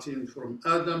 starting from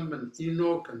Adam and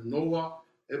Enoch and Noah,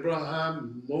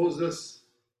 Abraham, Moses,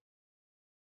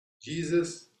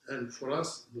 Jesus, and for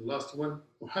us, the last one,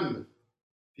 Muhammad.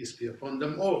 Peace be upon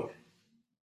them all.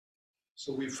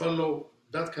 So we follow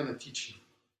that kind of teaching.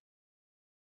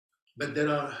 But there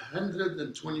are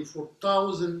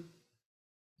 124,000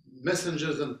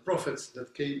 messengers and prophets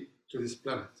that came to this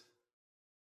planet.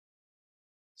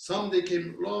 Some they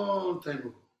came a long time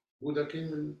ago. Buddha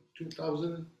came in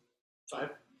 500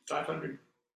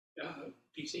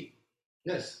 BC.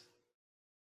 Yes,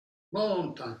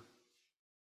 long time.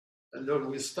 And then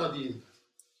we're studying.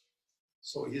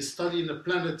 So he's studying a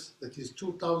planet that is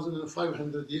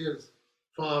 2,500 years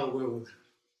far away over there.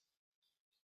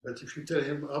 But if you tell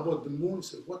him about the moon, he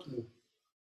says, what moon?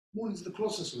 Moon is the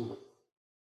closest one.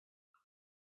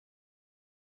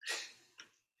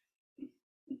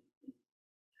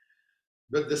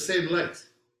 But the same light.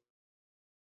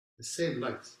 The same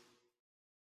light.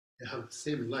 They have the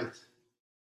same light.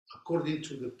 According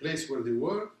to the place where they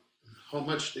were, and how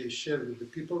much they shared with the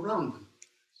people around them.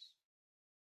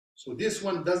 So this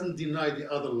one doesn't deny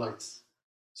the other lights.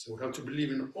 So we have to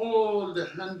believe in all the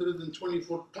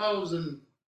 124,000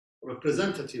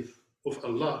 representatives of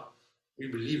Allah. We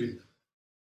believe in them.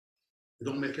 We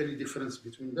don't make any difference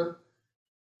between them,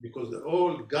 because they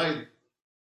all guide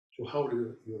to how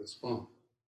you respond.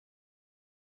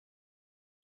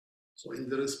 So in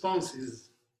the response is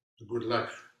the good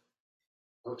life.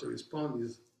 How to respond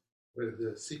is where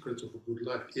the secret of a good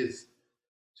life is.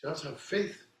 So you have to have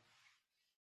faith,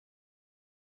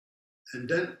 and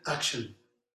then action.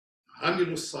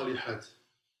 عَمِلُوا الصَّالِحَاتِ.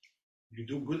 You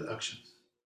do good actions.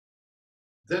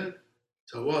 Then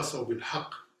تَوَاصَوْا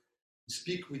بِالْحَقِّ. You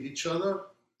speak with each other,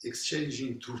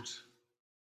 exchanging truth.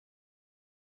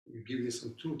 You give me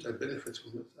some truth, I benefit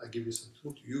from it. I give you some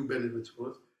truth, you benefit from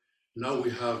it. Now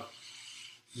we have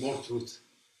more truth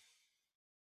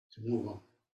to move on.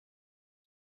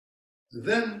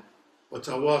 Then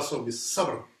وَتَوَاصَوْا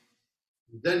بِالصَّبْرِ.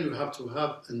 Then you have to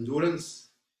have endurance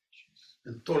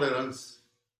and tolerance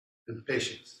and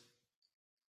patience.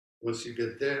 Once you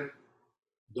get there,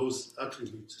 those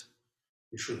attributes,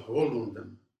 you should hold on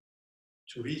them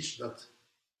to reach that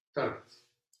target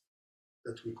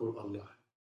that we call Allah.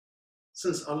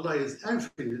 Since Allah is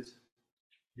infinite,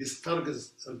 this target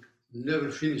never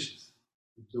finishes.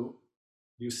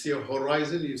 You see a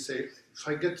horizon, you say, if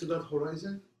I get to that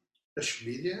horizon, that should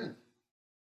be the end.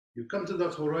 You come to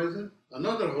that horizon,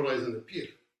 another horizon appears.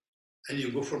 And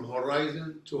you go from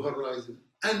horizon to horizon,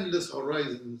 endless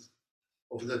horizons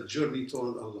of that journey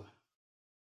toward Allah.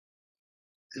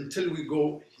 Until we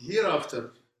go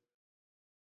hereafter,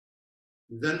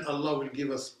 then Allah will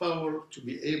give us power to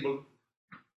be able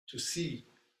to see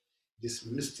this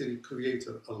mystery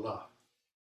creator, Allah.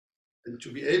 And to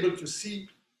be able to see,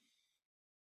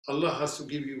 Allah has to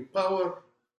give you power,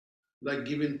 like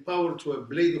giving power to a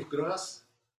blade of grass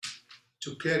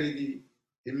to carry the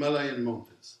Himalayan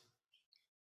mountains.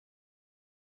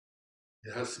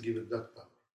 He has to give it that power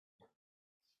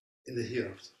in the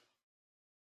hereafter.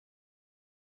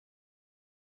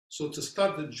 So to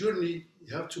start the journey,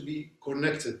 you have to be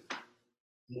connected.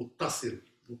 Muttasil.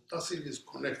 Muttasil is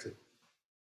connected.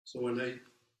 So when I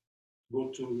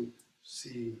go to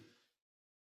see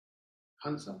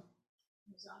handsome,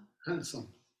 is not handsome.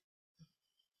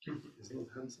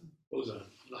 Ozan,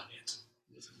 not handsome.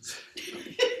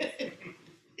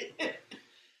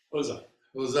 Ozan.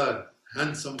 Ozan,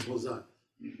 handsome Ozan.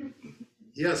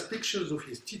 He has pictures of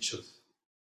his teachers.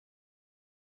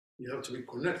 You have to be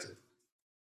connected.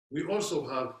 We also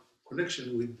have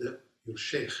connection with your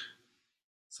sheikh.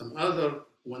 Some other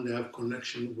one they have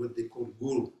connection with they call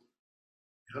guru.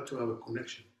 You have to have a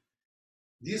connection.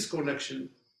 This connection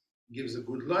gives a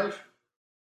good life,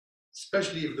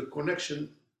 especially if the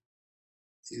connection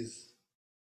is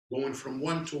going from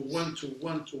one to one to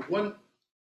one to one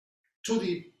to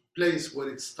the place where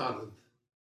it started.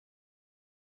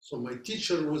 So my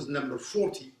teacher was number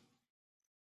 40,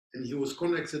 and he was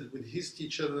connected with his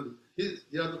teacher and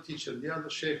the other teacher, the other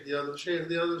sheikh, the other sheikh,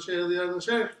 the other sheikh, the other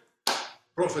sheikh,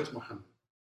 Prophet Muhammad,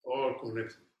 all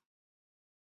connected.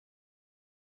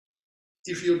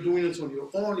 If you're doing it on your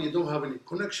own, you don't have any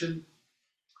connection,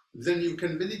 then you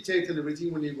can meditate and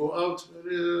everything. When you go out,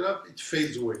 it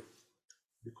fades away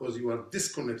because you are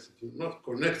disconnected, you're not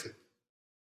connected.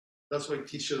 That's why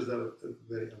teachers are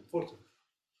very important.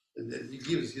 And then he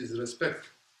gives his respect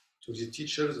to his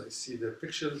teachers. I see their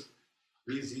pictures.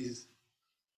 He's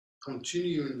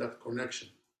continuing that connection.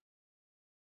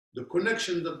 The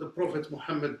connection that the Prophet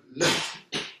Muhammad left,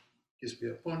 peace be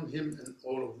upon him and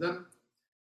all of them,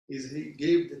 is he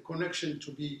gave the connection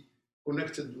to be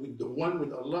connected with the one,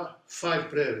 with Allah, 5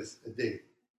 prayers a day.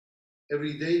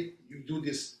 Every day you do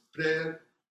this prayer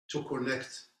to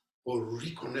connect or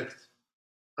reconnect.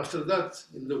 After that,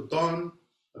 in the dawn,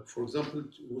 for example,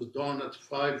 it was dawn at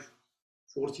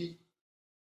 5:40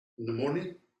 in the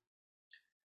morning.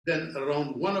 Then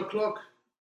around 1 o'clock,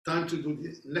 time to do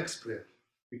the next prayer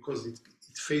because it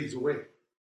fades away.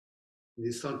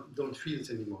 You don't feel it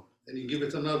anymore. Then you give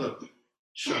it another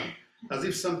shot. As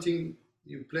if something,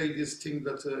 you play this thing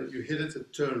that you hit it,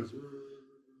 it turns.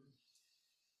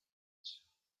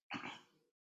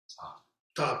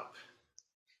 Top.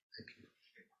 Thank you.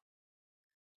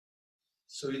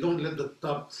 So you don't let the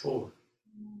top fall.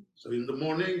 So in the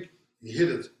morning, you hit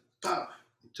it, top.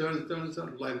 It turns,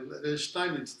 like each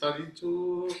time it's starting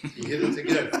to, you hit it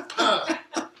again, pop.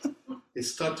 It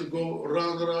starts to go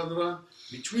around.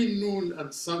 Between noon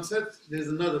and sunset, there's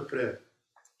another prayer.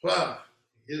 Pop.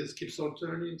 It keeps on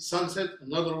turning. Sunset,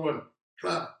 another one.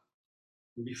 Pop.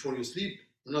 Before you sleep,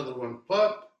 another one.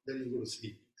 Pop. Then you go to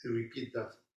sleep. You repeat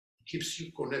that. It keeps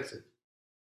you connected.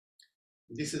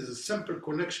 This is a simple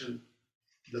connection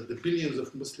that the billions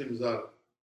of Muslims are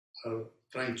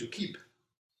trying to keep.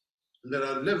 And there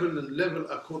are level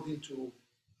according to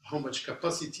how much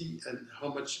capacity and how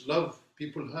much love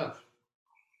people have.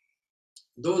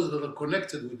 Those that are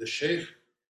connected with the Sheikh,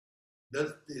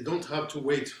 that they don't have to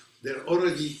wait. They're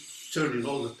already turning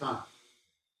all the time.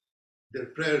 Their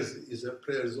prayers is a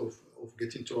prayers of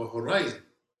getting to a horizon.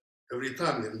 Every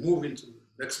time they're moving to the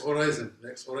next horizon.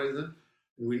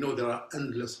 And we know there are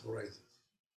endless horizons.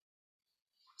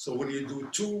 So when you do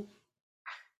 2,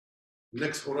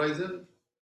 next horizon,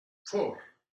 4,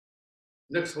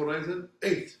 next horizon,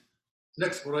 8,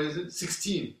 next horizon,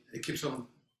 16. It keeps on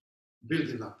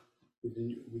building up with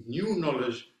new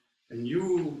knowledge and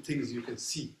new things you can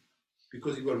see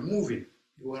because you are moving.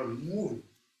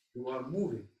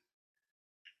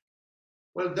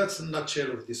 Well, that's a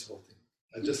nutshell of this whole thing.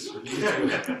 I just give you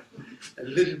a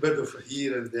little bit of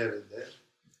here and there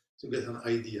to get an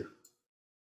idea.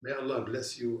 May Allah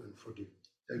bless you and forgive you.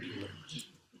 Thank you very much.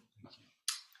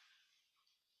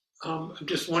 I'm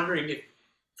just wondering if,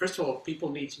 first of all, people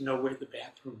need to know where the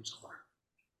bathrooms are.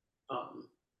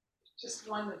 Just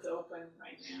one that's open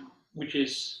right now. Which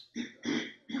is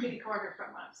kitty corner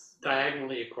from us.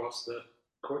 diagonally across the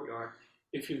courtyard.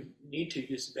 If you need to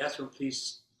use the bathroom,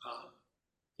 please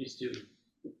do.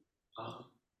 Uh,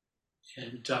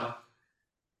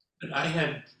 but I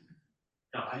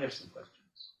have some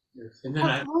questions. Yes. And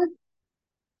then Hold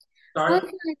sorry.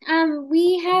 on.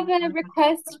 We have a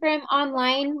request from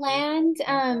online land.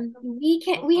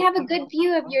 We have a good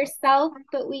view of yourself,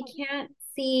 but we can't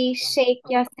see Sheikh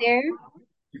Yasser.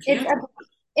 You It's can't.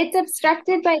 it's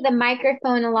obstructed by the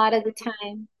microphone a lot of the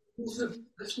time.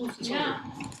 Let's move this Yeah.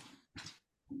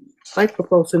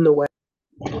 Microphone's in the way.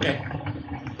 over. Okay.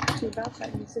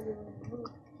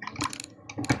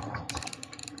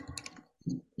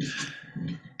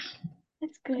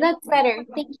 That's good. That's better.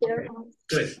 Thank you.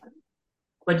 Good.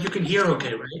 But you can hear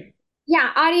okay, right?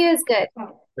 Yeah, audio is good.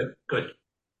 Good. Good.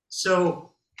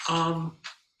 So,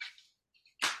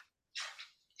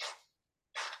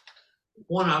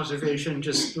 one observation,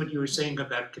 just what you were saying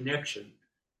about connection,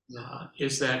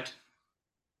 is that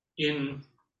in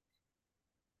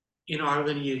our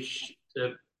lineage,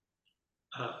 the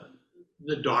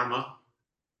Dharma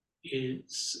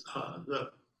is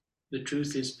the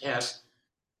truth is passed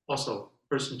also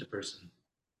person to person,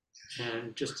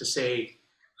 and just to say,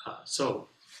 so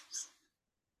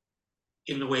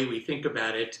in the way we think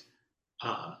about it,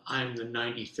 I'm the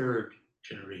 93rd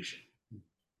generation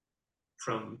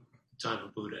from the time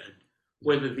of Buddha, and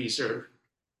whether this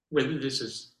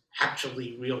is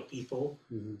actually real people,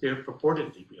 they're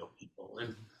purportedly real people,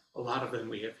 and a lot of them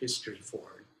we have history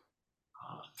for,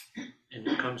 and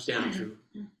it comes down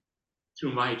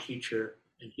through my teacher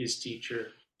and his teacher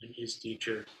and his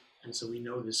teacher, and so we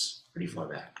know this pretty far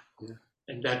back,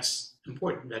 and that's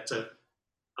important. That's a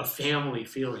family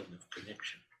feeling of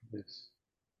connection. Yes.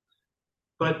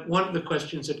 But one of the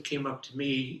questions that came up to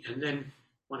me, and then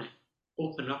want to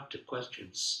open up to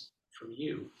questions from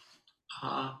you.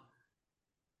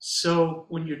 So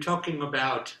when you're talking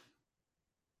about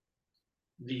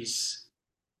these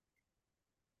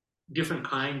different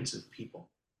kinds of people,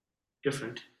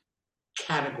 different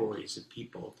categories of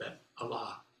people that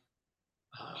Allah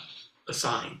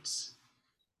assigns,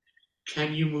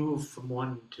 can you move from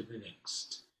one to the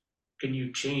next? Can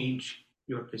you change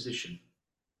your position?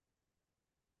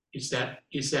 Is that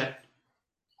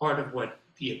part of what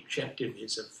the objective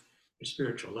is of your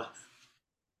spiritual life?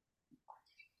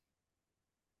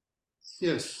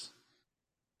 Yes.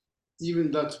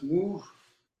 Even that move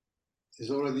is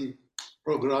already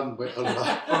programmed by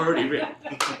Allah. Already written.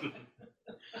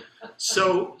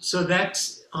 So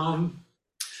that's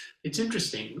it's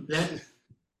interesting. That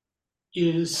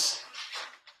is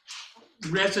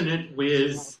resonant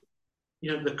with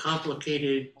the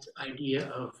complicated idea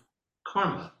of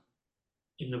karma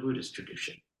in the Buddhist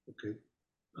tradition. Okay.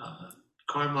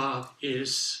 Karma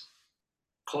is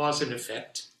cause and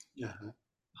effect,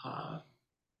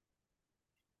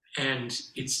 and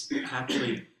it's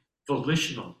actually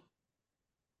volitional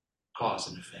cause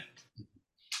and effect.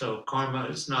 So karma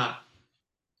is not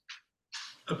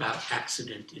about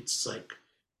accident. It's like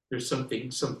there's some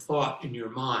thought in your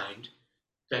mind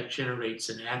that generates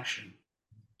an action,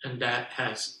 and that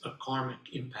has a karmic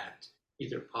impact,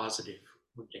 either positive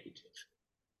or negative.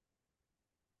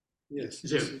 Yes.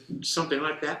 Is there something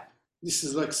like that? This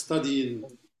is like studying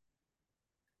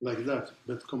like that,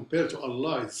 but compared to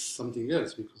Allah, it's something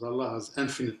else, because Allah has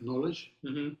infinite knowledge.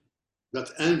 Mm-hmm. That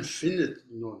infinite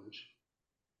knowledge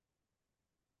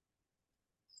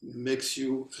makes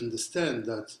you understand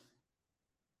that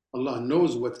Allah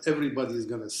knows what everybody is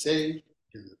going to say,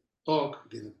 going to talk,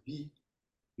 going to be,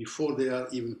 before they are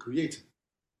even created,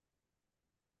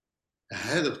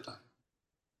 ahead of time.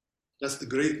 That's the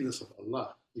greatness of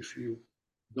Allah. If you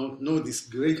don't know this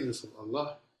greatness of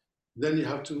Allah, then you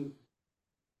have to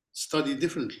study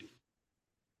differently.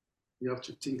 You have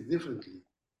to think differently.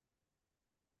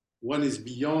 One is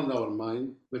beyond our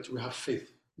mind, but we have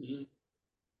faith. Mm-hmm.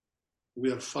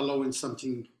 We are following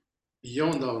something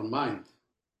beyond our mind.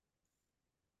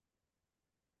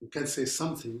 You can't say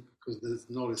something because there's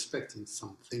no respect in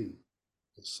something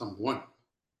or someone.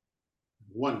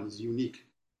 One is unique.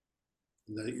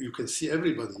 And you can see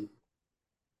everybody,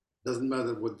 doesn't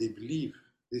matter what they believe,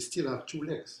 they still have two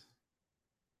legs.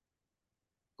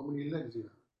 How many legs do you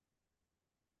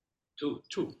have?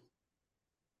 Two.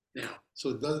 Yeah. So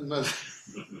it doesn't matter.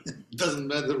 It doesn't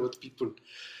matter what people,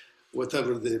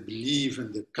 whatever they believe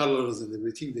and the colors and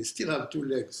everything, they still have two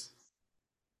legs.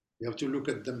 You have to look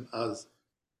at them as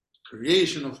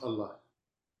creation of Allah.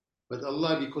 But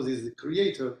Allah, because He's the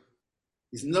creator,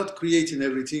 He's not creating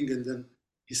everything and then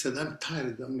He said, I'm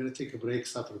tired, I'm going to take a break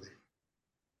Saturday.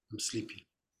 I'm sleepy.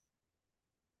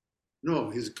 No,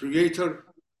 He's creator,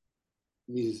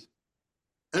 He's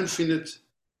infinite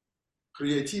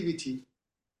creativity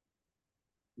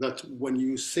that when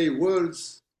you say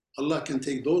words, Allah can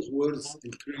take those words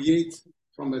and create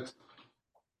from it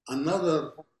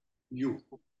another you.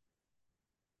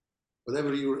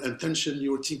 Whatever your intention,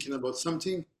 you're thinking about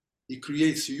something, He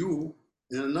creates you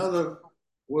in another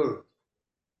world.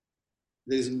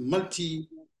 There is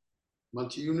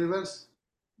multi-universe.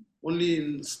 Only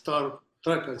in Star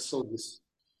Trek I saw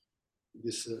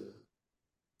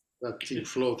that thing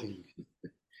floating.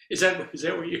 Is that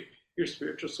where your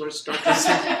spiritual source starts?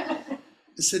 I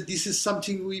said, this is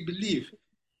something we believe,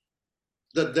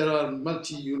 that there are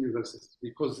multi-universes,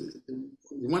 because in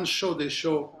one show they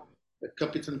show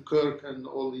Captain Kirk and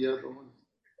all the other ones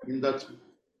in that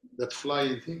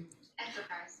flying thing.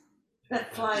 Enterprise.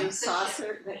 That flying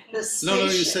saucer, the No,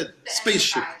 you spaceship. said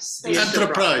spaceship, The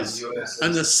Enterprise,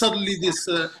 and then suddenly this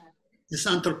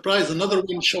Enterprise, another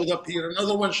one showed up here,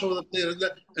 another one showed up there,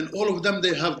 and all of them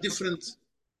they have different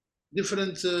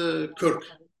Kirk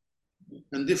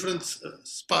and different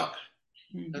Spock,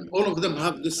 and all of them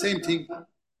have the same thing.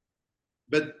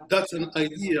 But that's an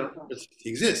idea that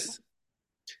exists,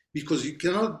 because they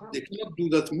cannot do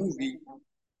that movie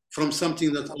from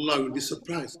something that Allah will be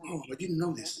surprised. Oh, I didn't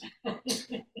know this.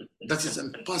 That is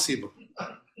impossible.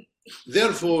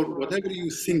 Therefore, whatever you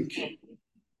think,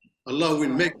 Allah will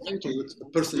make into it a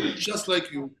person just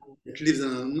like you that lives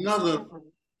on another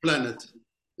planet,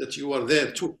 that you are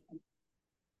there too.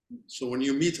 So when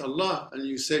you meet Allah and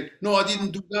you say, no, I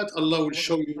didn't do that, Allah will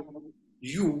show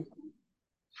you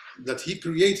that He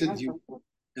created you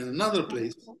in another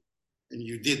place and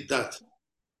you did that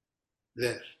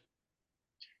there.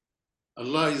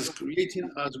 Allah is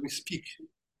creating as we speak.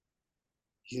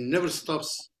 He never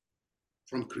stops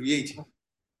from creating.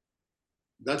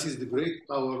 That is the great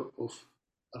power of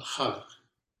Al-Khaliq.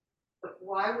 But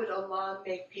why would Allah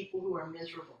make people who are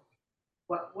miserable?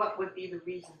 What would be the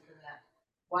reason for that?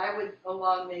 Why would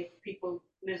Allah make people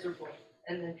miserable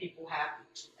and then people happy,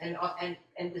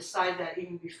 and decide that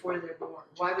even before they're born?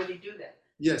 Why would He do that?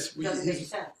 Yes, Doesn't make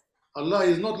sense. Allah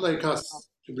is not like us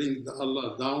to bring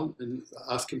Allah down and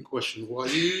ask Him question. Why are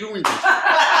you doing this?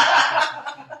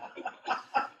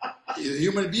 A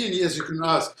human being, yes, you can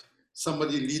ask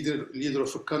somebody, leader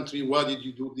of a country, why did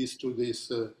you do this to this?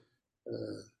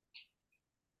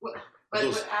 But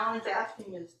what Alan's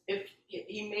asking is, if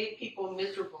He made people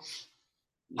miserable,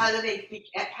 how do they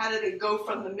go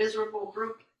from the miserable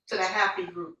group to the happy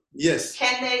group? Yes.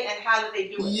 Can they, and how do they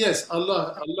do it? Yes,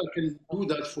 Allah can do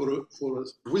that for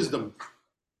wisdom,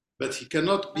 but He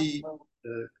cannot be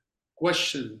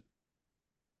questioned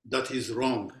that is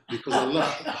wrong, because Allah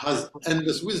has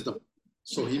endless wisdom.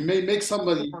 So He may make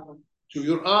somebody, to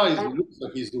your eyes, it looks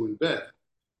like he's doing bad,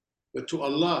 but to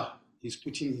Allah, He's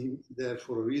putting him there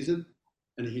for a reason,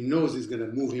 and He knows He's going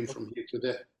to move him from here to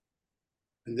there.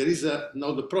 And there is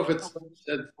now the Prophet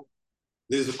said,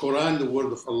 there is the Quran, the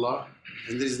word of Allah,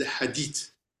 and there is the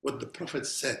Hadith, what the Prophet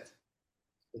said.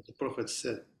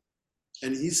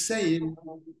 And he's saying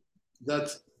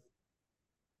that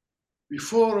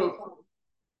before...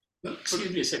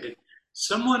 Excuse me a second.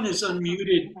 Someone is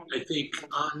unmuted, I think,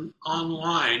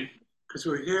 online, because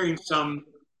we're hearing some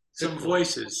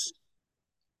voices.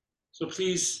 So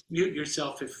please mute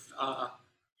yourself if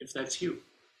that's you.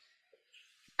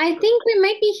 I think we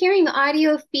might be hearing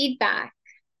audio feedback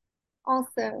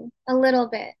also, a little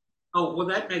bit. Oh, well,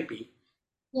 that may be.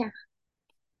 Yeah.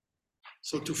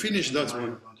 So to finish that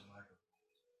one,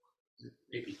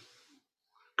 Maybe.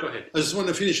 Go ahead. I just want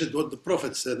to finish it what the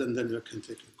Prophet said, and then you can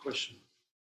take a question.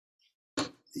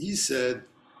 He said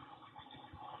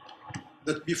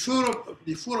that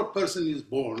before a person is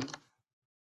born,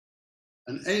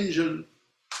 an angel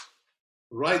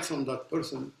writes on that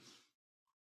person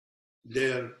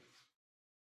their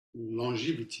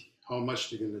longevity, how much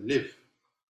they're going to live.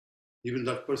 Even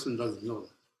that person doesn't know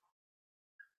that.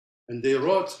 And they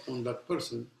wrote on that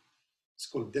person, it's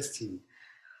called destiny.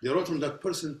 They wrote on that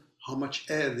person how much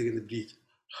air they're going to breathe.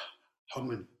 How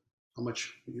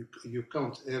much you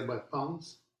count air by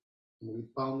pounds, 1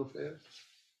 pound of air.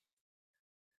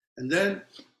 And then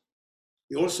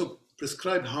he also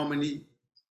prescribed how many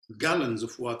gallons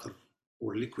of water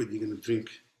or liquid you're going to drink,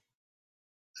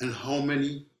 and how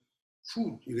many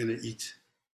food you're going to eat.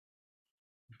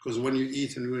 Because when you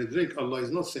eat and when you drink, Allah is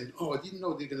not saying, oh, I didn't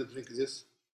know they're going to drink this.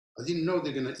 I didn't know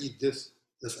they're going to eat this.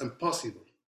 That's impossible.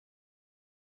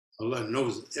 Allah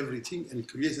knows everything and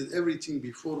created everything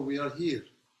before we are here.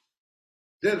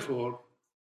 Therefore,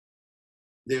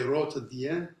 they wrote at the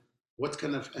end what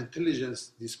kind of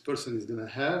intelligence this person is going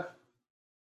to have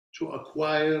to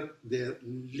acquire their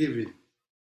living.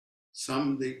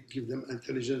 Some, they give them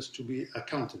intelligence to be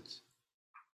accountant.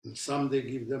 And some they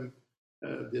give them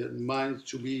their mind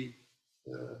to be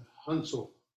handsome.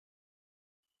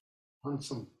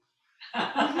 Don't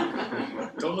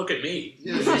look at me.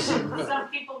 Yes, Some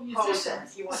people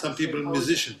musicians. some people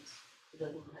musicians,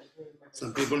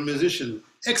 some people musicians,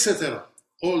 etc.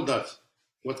 All that.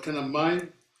 What kind of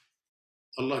mind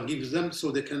Allah gives them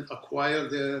so they can acquire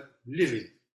their living.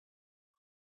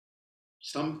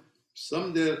 Some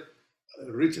they're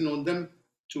written on them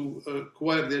to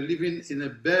acquire their living in a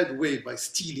bad way by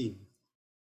stealing.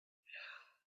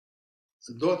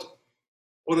 That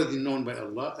already known by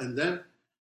Allah, and then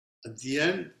at the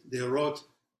end they wrote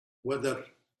whether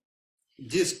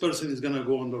this person is going to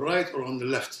go on the right or on the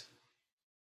left.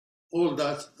 All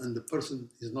that, and the person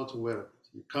is not aware of it.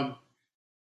 You come,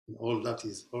 and all that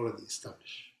is already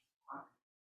established.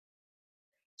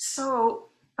 So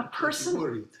a person,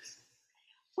 Worried.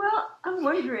 well, I'm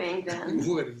wondering then,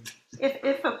 Worried.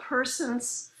 if a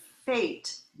person's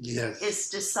fate Yes. is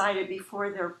decided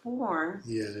before they're born,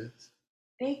 Yes.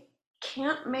 they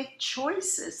can't make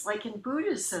choices. Like in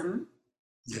Buddhism,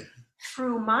 Yeah.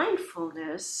 through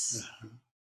mindfulness, Uh-huh.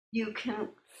 you can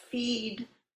feed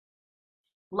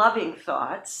loving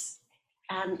thoughts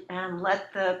and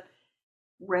let the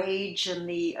rage and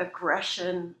the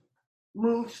aggression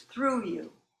move through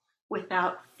you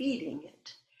without feeding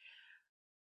it.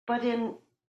 But in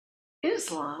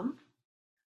Islam,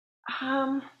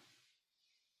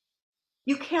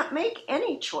 you can't make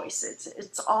any choices.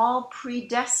 It's all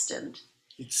predestined.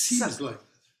 It seems like that.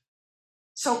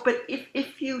 So, but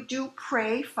if you do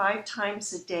pray 5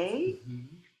 times a day,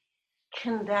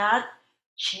 can that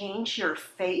change your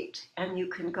fate and you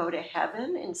can go to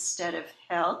heaven instead of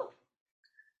hell?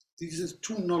 These are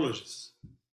two knowledges.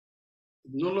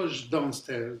 Knowledge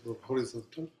downstairs or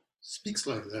horizontal speaks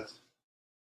like that.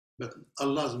 But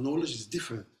Allah's knowledge is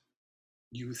different.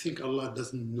 Do you think Allah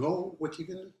doesn't know what you're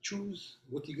going to choose,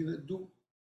 what you're going to do?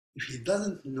 If He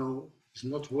doesn't know, it's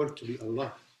not worth to be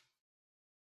Allah.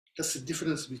 That's the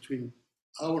difference between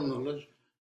our knowledge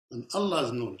and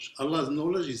Allah's knowledge. Allah's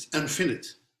knowledge is infinite.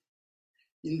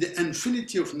 In the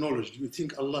infinity of knowledge, do you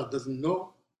think Allah doesn't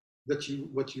know that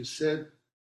what you said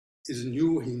is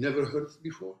new, He never heard it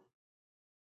before?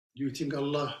 Do you think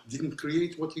Allah didn't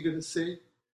create what you're going to say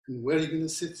and where you're going to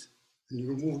sit and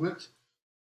your movement?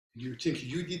 Do you think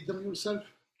you did them yourself?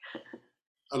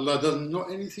 Allah doesn't know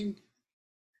anything.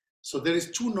 So there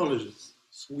is two knowledges.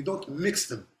 So we don't mix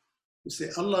them. We say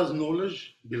Allah's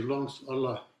knowledge belongs to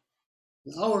Allah.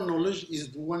 And our knowledge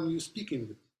is the one you're speaking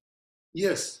with.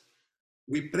 Yes,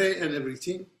 we pray and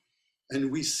everything,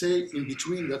 and we say in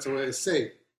between, that's why I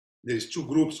say, there's two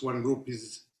groups. One group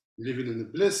is living in the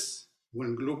bliss,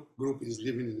 one group is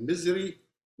living in misery.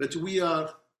 But we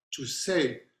are to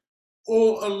say,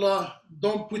 oh Allah,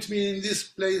 don't put me in this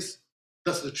place.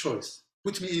 That's the choice.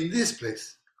 Put me in this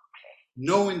place.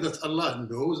 Knowing that Allah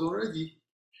knows already.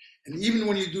 And even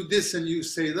when you do this and you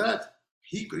say that,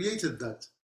 He created that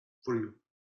for you.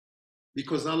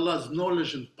 Because Allah's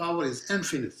knowledge and power is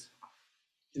infinite.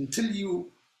 Until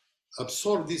you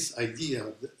absorb this idea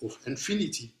of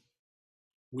infinity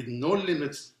with no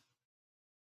limits,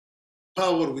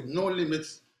 power with no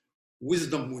limits,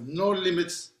 wisdom with no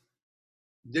limits,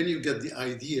 then you get the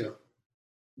idea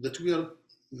that we are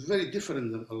very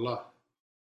different than Allah.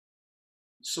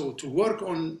 So to work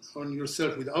on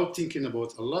yourself without thinking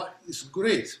about Allah is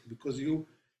great, because you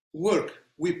work.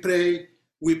 We pray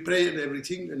and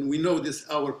everything, and we know this,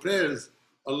 our prayers,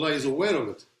 Allah is aware of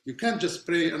it. You can't just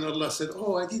pray and Allah said,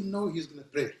 oh, I didn't know He's going to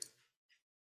pray.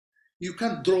 You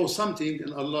can't draw something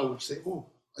and Allah will say, oh,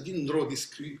 I didn't draw this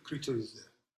creature is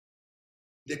there.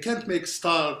 They can't make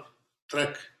Star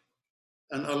Trek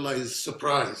and Allah is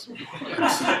surprised.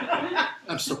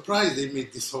 I'm surprised they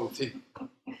made this whole thing.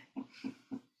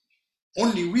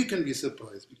 Only we can be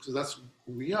surprised because that's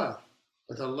who we are.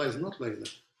 But Allah is not like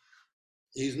that.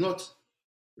 He is not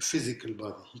a physical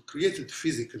body. He created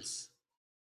physicals.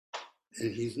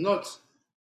 And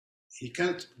He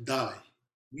can't die.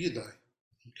 We die.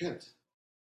 He can't.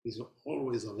 He's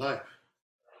always alive.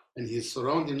 And He's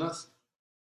surrounding us,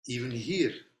 even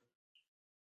here.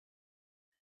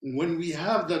 And when we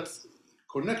have that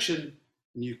connection,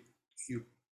 and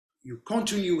you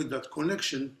continue with that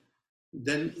connection,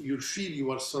 then you feel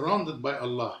you are surrounded by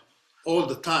Allah all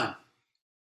the time.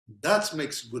 That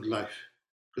makes good life.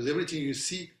 Because everything you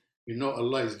see, you know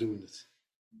Allah is doing it.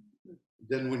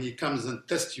 Then when He comes and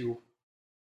tests you,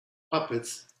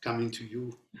 puppets coming to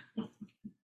you,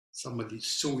 somebody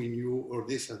suing you or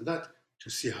this and that, to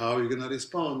see how you're going to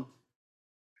respond.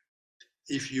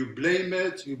 If you blame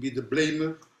it, you be the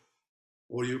blamer,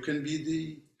 or you can be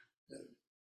the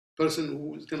person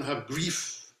who is going to have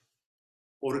grief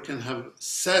or you can have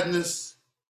sadness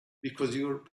because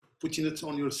you're putting it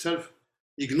on yourself,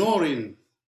 ignoring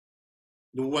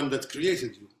the one that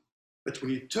created you. But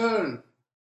when you turn,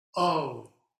 oh,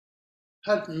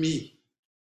 help me.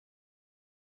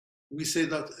 We say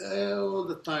that all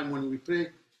the time when we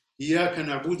pray, إياك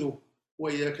نعبد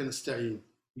وإياك نستعين.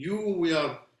 You we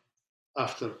are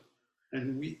after,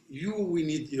 and we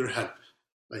need your help,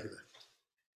 like that.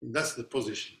 And that's the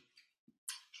position.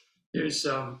 There's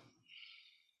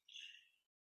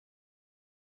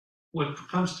what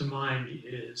comes to mind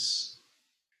is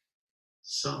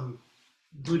some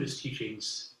Buddhist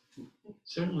teachings,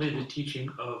 certainly the teaching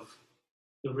of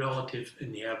the relative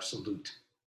and the absolute.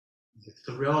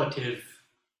 The relative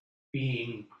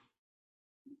being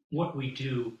what we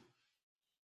do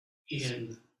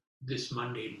in this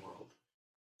mundane world.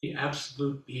 The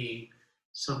absolute being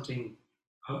something,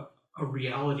 a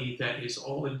reality that is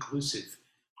all-inclusive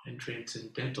and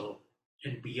transcendental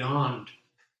and beyond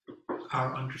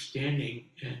our understanding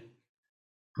and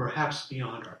perhaps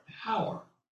beyond our power.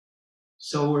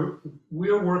 So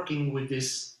we're working with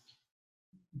this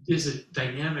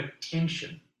dynamic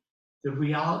tension. The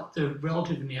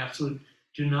relative and the absolute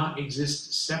do not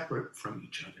exist separate from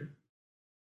each other.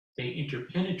 They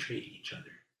interpenetrate each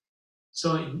other.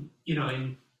 So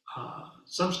in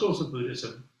some schools of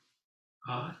Buddhism,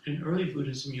 in early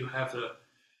Buddhism, you have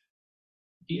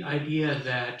the idea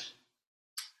that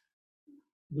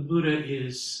the Buddha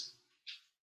is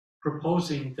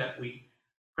proposing that we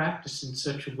practice in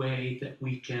such a way that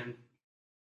we can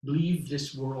leave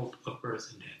this world of birth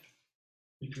and death.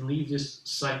 We can leave this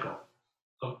cycle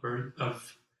of birth,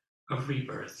 of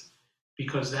rebirth,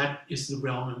 because that is the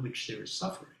realm in which there is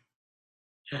suffering.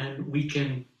 And we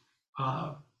can,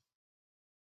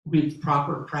 with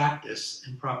proper practice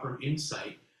and proper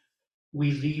insight,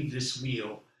 we leave this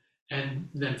wheel. And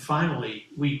then finally,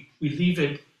 we leave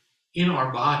it in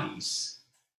our bodies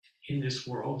in this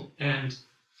world. And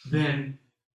then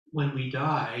when we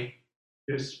die,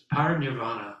 there's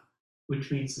parinirvana,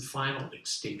 which means the final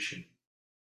extinction.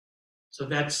 So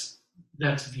that's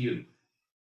view.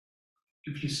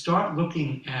 If you start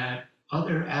looking at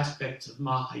other aspects of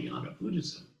Mahayana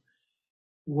Buddhism,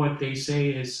 what they say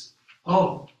is,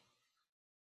 oh,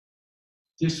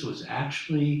 this was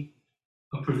actually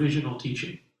a provisional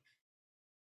teaching,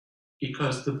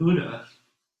 because the Buddha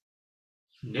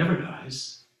never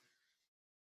dies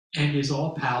and is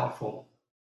all-powerful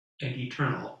and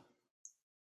eternal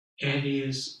and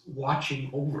is watching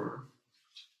over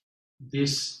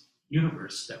this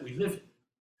universe that we live in.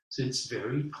 So it's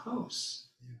very close.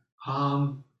 Yeah.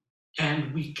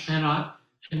 And we cannot,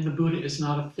 and the Buddha is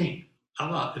not a thing.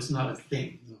 Allah is not a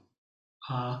thing.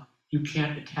 No. You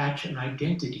can't attach an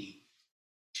identity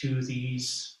to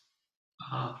these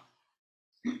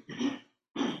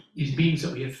beings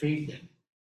that we have faith in.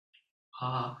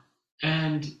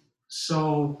 And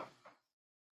so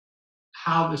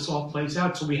how this all plays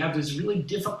out. So we have this really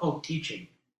difficult teaching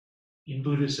in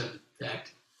Buddhism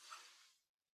that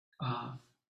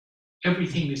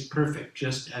everything is perfect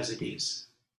just as it is.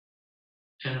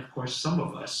 And of course, some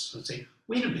of us would say,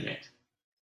 wait a minute,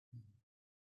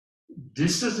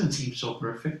 this doesn't seem so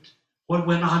perfect. What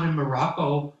went on in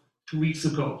Morocco 2 weeks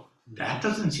ago, that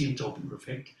doesn't seem so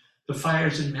perfect. The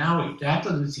fires in Maui, that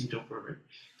doesn't seem so perfect.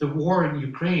 The war in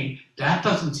Ukraine, that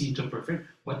doesn't seem so perfect.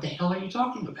 What the hell are you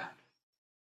talking about?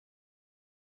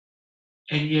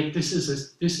 And yet this is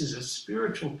a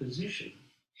spiritual position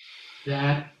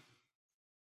that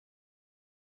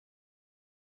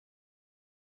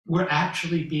we're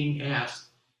actually being asked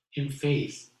in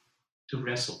faith to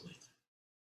wrestle with.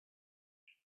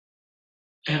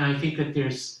 And I think that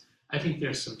there's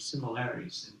some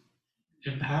similarities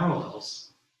and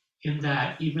parallels in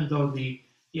that, even though the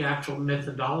actual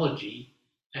methodology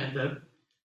and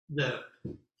the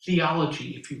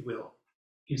theology, if you will,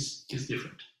 is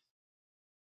different.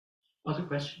 Other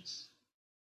questions?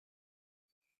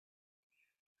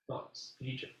 Thoughts?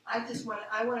 Egypt. I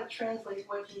want to translate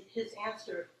his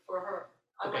answer for her.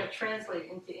 I want to translate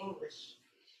into English.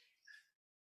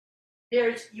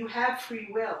 You have free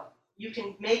will. You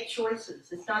can make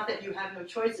choices. It's not that you have no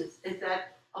choices. It's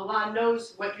that Allah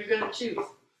knows what you're going to choose.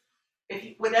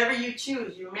 Whatever you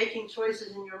choose, you're making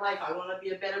choices in your life. I want to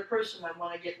be a better person. I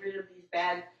want to get rid of these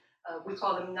bad, we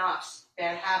call them nafs,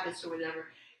 bad habits or whatever.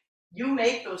 You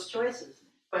make those choices.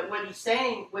 But what he's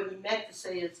saying, what he meant to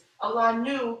say is, Allah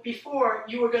knew before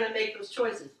you were going to make those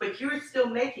choices, but you're still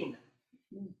making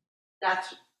them.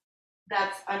 That's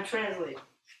I'm translating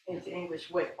into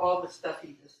English what all the stuff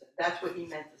he just said. That's what he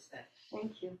meant to say.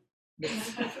 Thank you.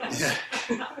 Yeah.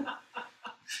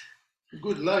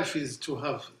 Good life is to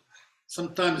have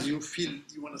Sometimes you feel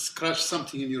you want to scratch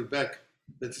something in your back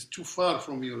that is too far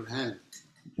from your hand.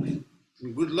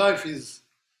 And good life is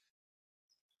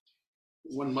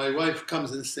when my wife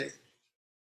comes and say,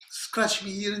 scratch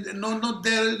me here and there. No, not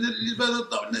there.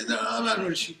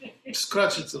 She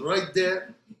scratches it right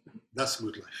there. That's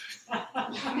good life.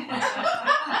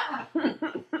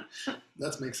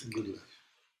 That makes a good life.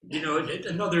 You know,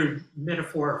 another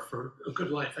metaphor for a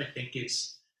good life, I think,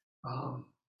 is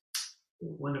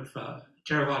one of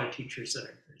Theravada teachers that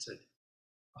I said,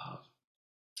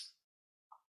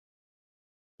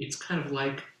 it's kind of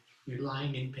like you're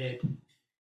lying in bed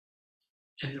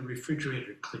and the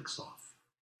refrigerator clicks off.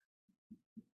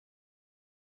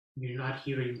 You're not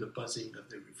hearing the buzzing of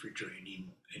the refrigerator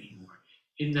anymore.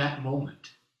 In that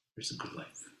moment, there's a good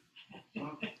life.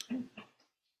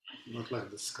 Not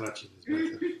like the scratching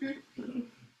is better.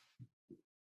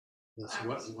 That's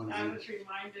what one I thing. was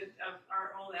reminded of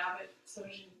our old abbot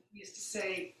Sojin used to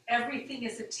say, everything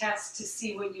is a test to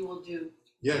see what you will do.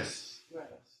 Yes,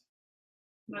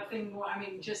 Nothing more, I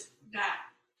mean, just that.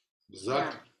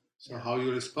 exactly. So how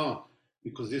you respond,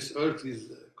 because this earth is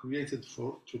created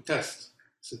to test.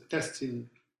 It's a testing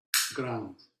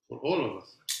ground for all of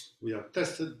us. We are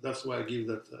tested. That's why I give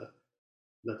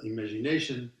that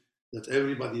imagination that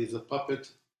everybody is a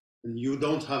puppet and you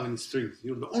don't have any strings.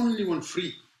 You're the only one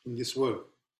free in this world.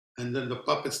 And then the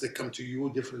puppets, they come to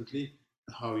you differently.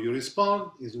 And how you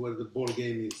respond is where the ball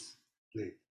game is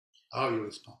played. How you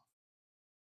respond.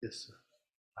 Yes, sir.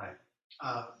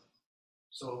 Hi.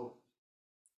 So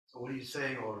what he's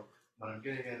saying, or what I'm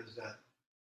getting at, is that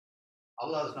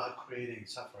Allah is not creating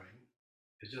suffering.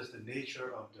 It's just the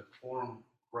nature of the form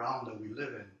ground that we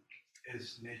live in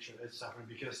is nature, is suffering.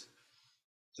 Because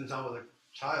since I was a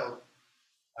child,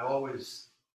 I always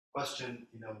questioned,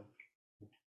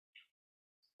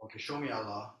 okay, show me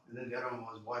Allah. And then the other one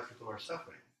was why people are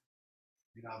suffering.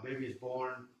 A baby is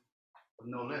born with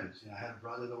no limbs. I had a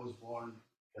brother that was born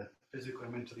that physically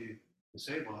and mentally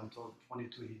disabled until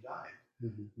 22 he died.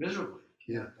 Miserably.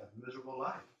 He had a miserable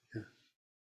life. Yeah.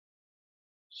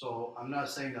 So I'm not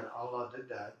saying that Allah did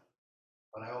that,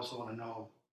 but I also want to know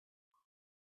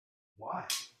why.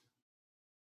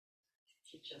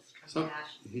 Teach us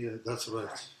compassion. Yeah, that's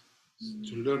right.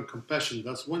 To learn compassion,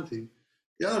 that's one thing.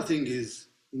 The other thing is,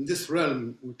 in this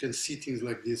realm, we can see things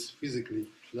like this physically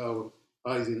with our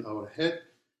eyes in our head.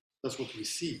 That's what we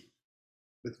see.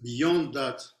 But beyond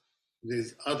that,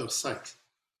 there's other side.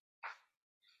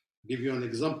 I'll give you an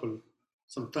example.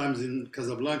 Sometimes in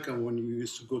Casablanca, when we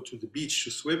used to go to the beach to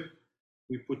swim,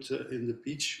 we put in the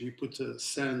beach, we put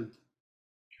sand,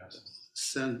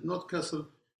 not castle,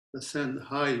 the sand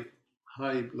high,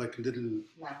 like a little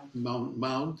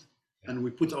mound, and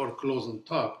we put our clothes on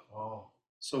top. Oh.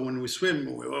 So when we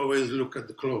swim, we always look at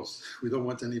the clothes. We don't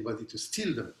want anybody to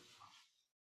steal them.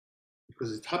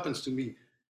 Because it happens to me.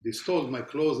 They stole my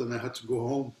clothes and I had to go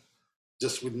home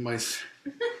just with my,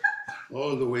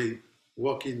 all the way,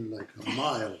 walking like a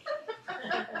mile.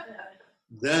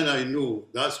 Then I knew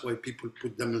that's why people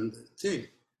put them in the thing.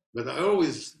 But I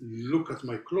always look at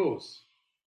my clothes.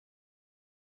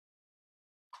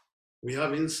 We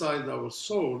have inside our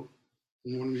soul,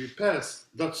 and when we pass,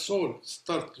 that soul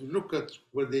starts to look at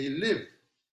where they live.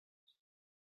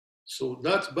 So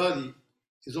that body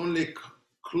is only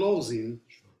clothing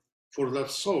for that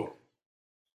soul.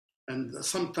 And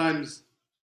sometimes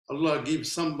Allah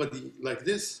gives somebody like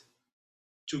this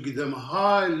to give them a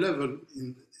high level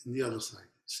in the other side.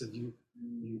 He said,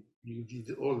 you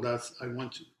did all that,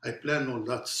 I plan all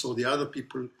that so the other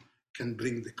people can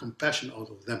bring the compassion out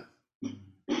of them.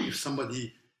 If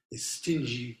somebody is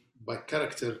stingy by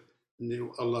character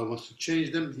and Allah wants to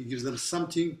change them, He gives them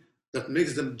something that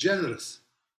makes them generous.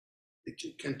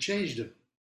 It can change them.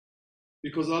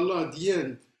 Because Allah at the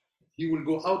end, He will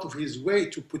go out of His way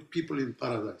to put people in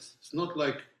paradise. It's not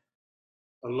like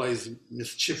Allah is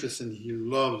mischievous and He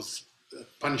loves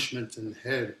punishment and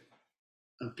hell.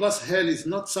 And plus hell is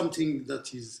not something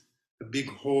that is a big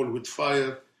hole with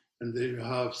fire and then you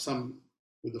have some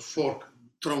with a fork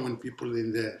throwing people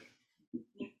in there.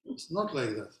 It's not like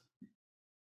that.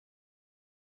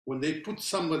 When they put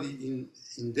somebody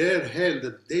in their hell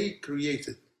that they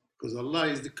created, because Allah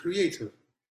is the creator,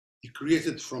 He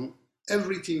created from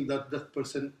everything that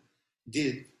person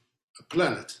did a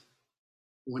planet.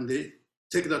 When they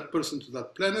take that person to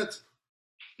that planet,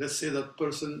 let's say that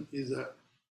person is a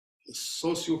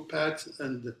sociopath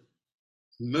and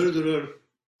murderer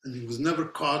and he was never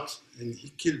caught and he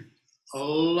killed a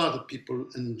lot of people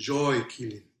and enjoy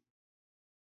killing.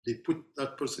 They put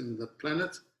that person in that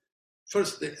planet.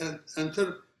 First they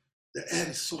enter, the air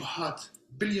is so hot,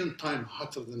 1 billion times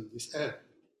hotter than this air.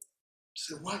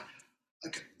 So why?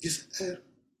 Like this air,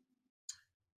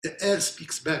 the air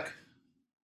speaks back.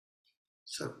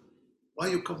 So why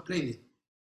are you complaining?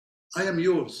 I am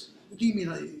yours. What do you mean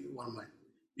you are mine?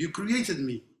 You created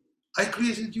me. I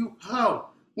created you. How?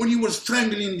 When you were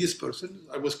strangling this person,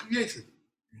 I was created.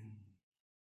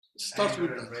 Start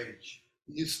with Anger and that. rage.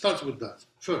 You start with that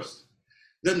first.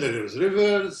 Then there is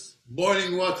rivers,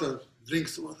 boiling water,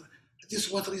 drinks water.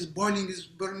 This water is boiling, is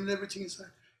burning everything inside.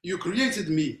 You created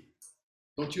me.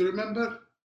 Don't you remember?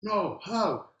 No.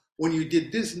 How? When you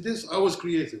did this and this, I was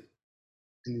created.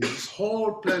 And this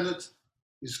whole planet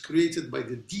is created by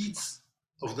the deeds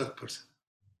of that person.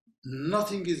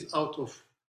 Nothing is out of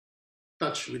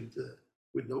touch with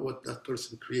what that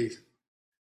person created.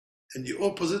 And the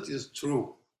opposite is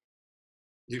true.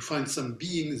 You find some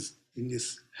beings in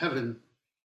this heaven,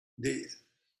 they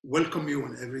welcome you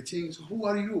and everything. So who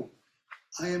are you?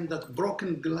 I am that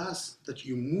broken glass that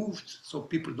you moved so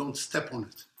people don't step on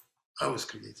it. I was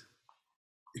created.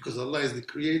 Because Allah is the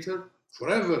creator,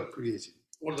 forever creating,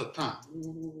 all the time.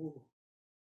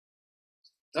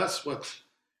 That's what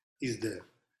is there.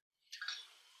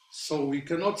 So we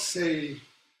cannot say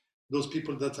those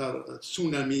people that are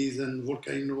tsunamis and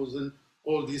volcanoes and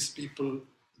all these people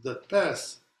that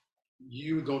pass,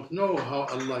 you don't know how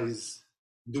Allah is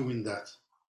doing that.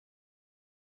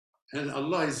 And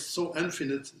Allah is so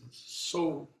infinite,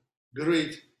 so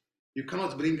great, you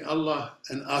cannot bring Allah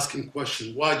and ask him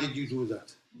questions. Why did you do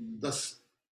that? That's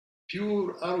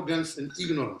pure arrogance and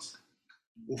ignorance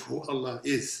of who Allah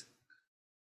is.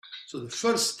 So the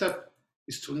first step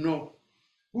is to know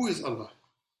who is Allah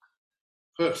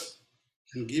first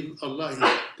and give Allah his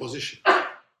position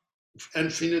of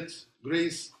infinite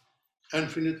grace,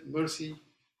 infinite mercy,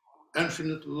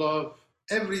 infinite love.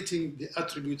 Everything, the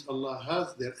attributes Allah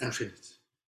has, they're infinite.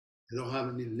 They don't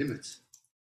have any limits.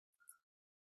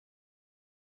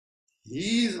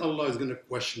 Allah is going to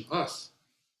question us,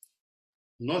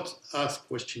 not us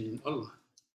questioning Allah.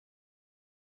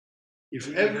 If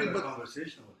You can have a everybody,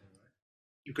 conversation with him, right?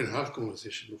 you can have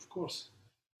conversation, of course.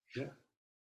 Yeah.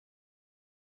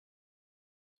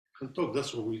 You can talk.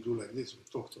 That's what we do like this. We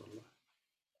talk to Allah.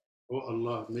 Oh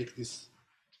Allah, make this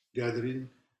gathering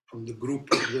from the group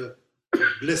of the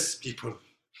blessed people.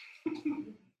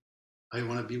 I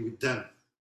want to be with them.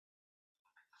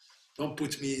 Don't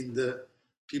put me in the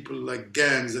people like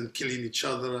gangs and killing each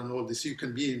other and all this. You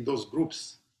can be in those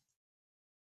groups.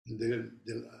 And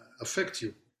they'll affect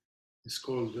you. It's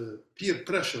called peer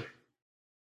pressure.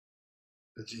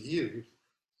 But here,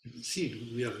 you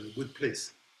see, we are in a good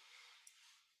place.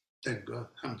 Thank God.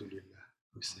 Alhamdulillah,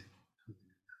 we say.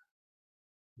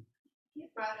 You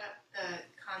brought up the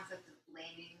concept of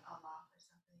blaming Allah for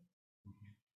something.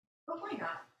 But why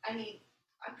not? I mean,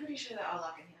 I'm pretty sure that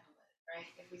Allah can handle it, right?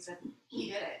 If we said, he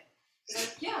did it. He's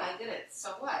like, yeah, I did it,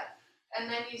 so what? And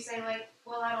then you say, like,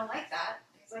 well, I don't like that.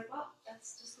 And he's like, well,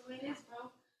 that's just the way it is, bro.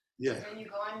 Yeah. And then you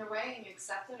go on your way and you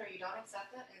accept it or you don't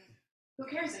accept it. And who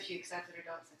cares if you accept it or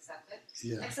don't accept it?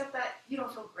 Yeah. Except that you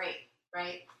don't feel great,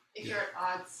 right? If you're at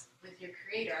odds with your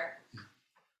creator.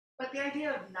 But the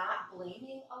idea of not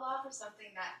blaming Allah for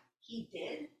something that he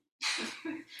did,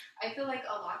 I feel like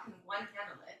Allah can, one,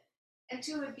 handle it, and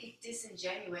two, it would be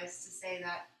disingenuous to say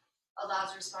that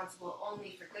Allah's responsible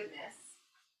only for goodness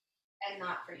and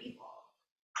not for evil.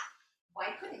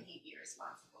 Why couldn't he be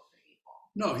responsible for evil?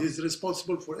 No, he's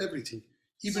responsible for everything.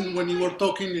 Even So when you why- were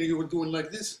talking and you were doing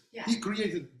like this, Yeah. he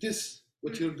created this,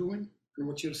 what you're doing and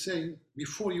what you're saying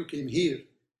before you came here.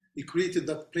 He created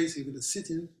that place you're going to sit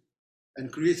in and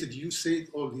created you said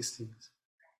all these things.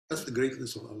 That's the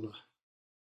greatness of Allah.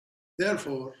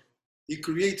 Therefore, he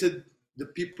created the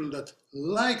people that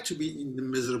like to be in the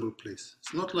miserable place.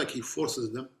 It's not like he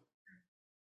forces them.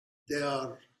 They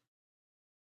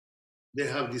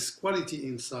have this quality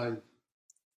inside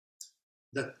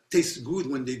that tastes good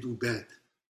when they do bad.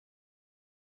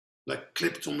 Like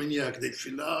kleptomaniac, they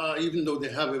feel, even though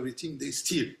they have everything, they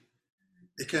steal.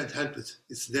 They can't help it,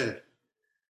 it's there.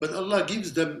 But Allah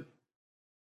gives them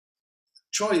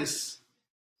choice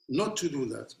not to do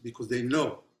that because they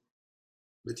know.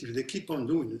 But if they keep on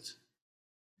doing it,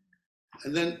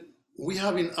 and then we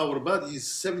have in our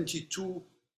bodies 72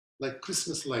 like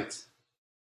Christmas lights.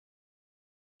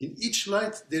 In each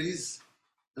light, there is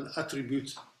an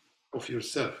attribute of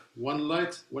yourself. One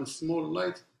light, one small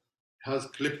light has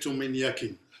kleptomaniac.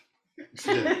 It's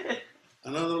there.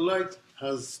 Another light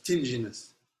has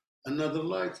stinginess. Another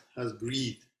light has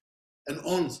greed. And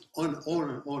on and on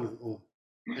and on and on.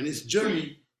 And its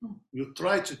journey, you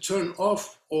try to turn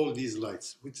off all these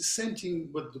lights with the same thing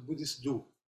what the Buddhists do.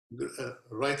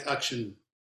 Right action,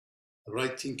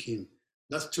 right thinking.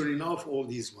 That's turning off all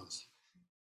these ones.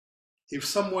 If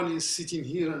someone is sitting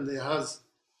here and they has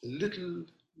a little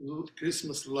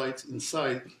Christmas light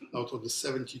inside out of the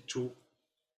 72,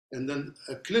 and then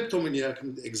a kleptomaniac,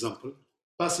 example,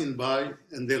 passing by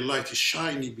and their light is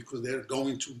shiny because they're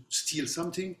going to steal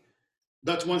something,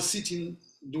 that one sitting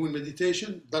doing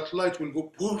meditation, that light will go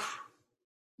poof,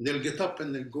 they'll get up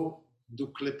and they'll go do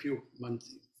kleptomania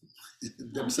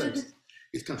themselves.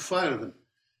 It can fire them.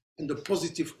 And the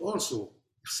positive also,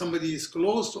 if somebody is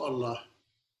close to Allah,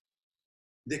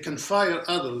 they can fire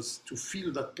others to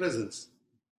feel that presence.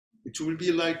 It will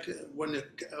be like when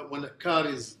a car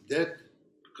is dead,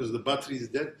 because the battery is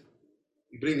dead,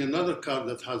 you bring another car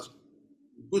that has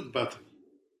good battery,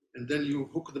 and then you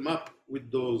hook them up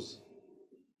with those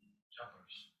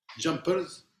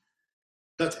jumpers.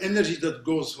 That energy that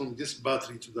goes from this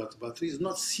battery to that battery is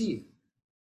not seen,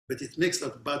 but it makes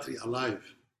that battery alive.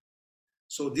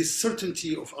 So this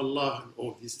certainty of Allah and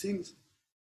all these things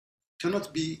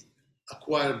cannot be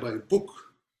acquired by a book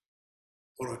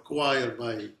or acquired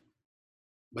by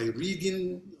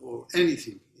reading or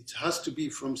anything. It has to be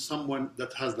from someone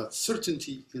that has that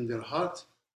certainty in their heart,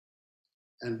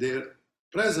 and their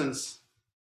presence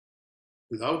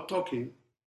without talking,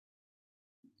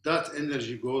 that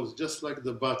energy goes just like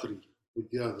the battery with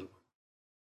the other one.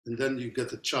 And then you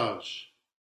get a charge.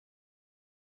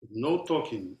 With no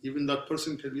talking, even that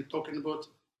person can be talking about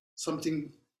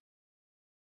something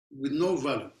with no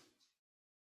value.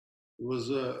 It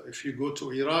was, if you go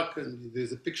to Iraq, and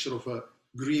there's a picture of a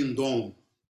green dome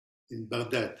in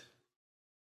Baghdad.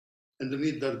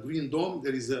 Underneath that green dome,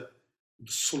 there is the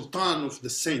Sultan of the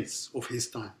saints of his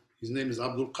time. His name is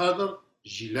Abdul Qadir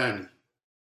Jilani.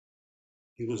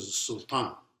 He was a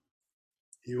Sultan.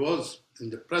 He was in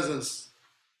the presence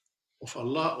of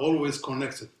Allah, always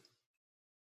connected.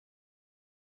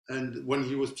 And when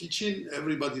he was teaching,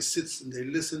 everybody sits and they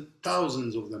listen,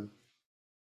 thousands of them.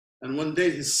 And one day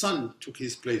his son took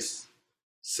his place,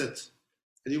 sat,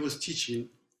 and he was teaching,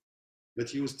 but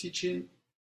he was teaching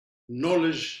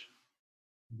knowledge,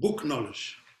 book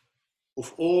knowledge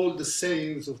of all the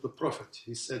sayings of the Prophet.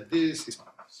 He said this, he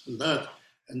said that,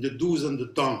 and the do's and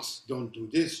the don'ts. Don't do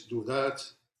this, do that,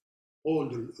 all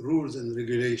the rules and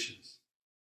regulations.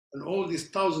 And all these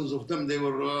thousands of them, they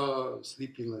were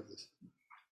sleeping like this.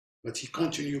 But he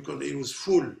continued because he was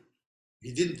full.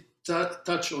 He didn't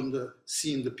touch on the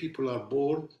seeing the people are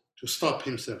bored to stop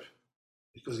himself,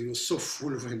 because he was so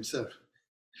full of himself.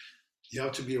 You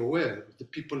have to be aware. If the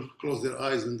people close their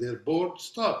eyes and they're bored,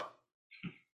 stop.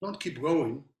 Don't keep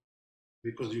going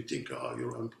because you think, oh,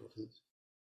 you're important.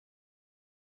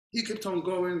 He kept on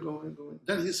going.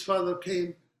 Then his father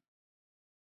came,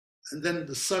 and then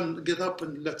the son get up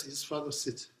and let his father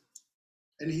sit.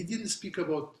 And he didn't speak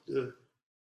about the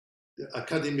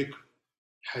academic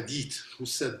hadith, who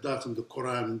said that in the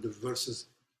Quran and the verses.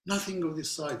 Nothing of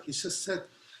this side. He just said,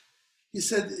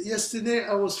 yesterday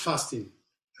I was fasting.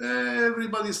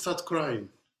 Everybody started crying.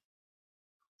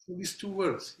 So these two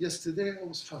words, yesterday I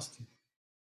was fasting.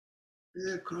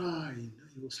 They're crying,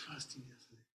 he was fasting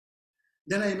yesterday.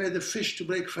 Then I made a fish to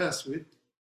break fast with.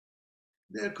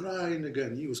 They're crying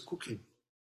again, he was cooking.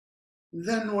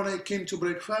 Then when I came to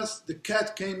break fast, the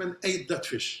cat came and ate that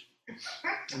fish.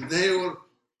 And they were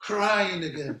crying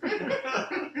again.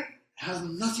 It has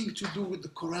nothing to do with the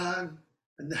Quran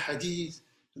and the Hadith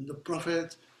and the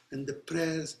Prophet and the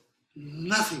prayers,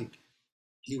 nothing.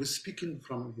 He was speaking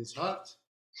from his heart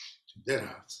to their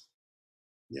hearts.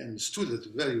 They understood it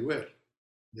very well.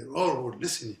 They all were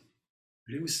listening.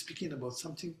 But he was speaking about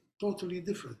something totally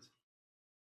different.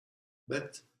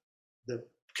 But the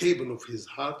cable of his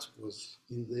heart was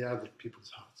in the other people's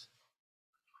hearts.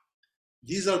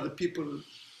 These are the people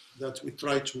that we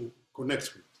try to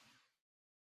connect with.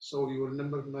 So you were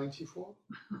number 94?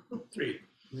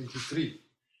 93.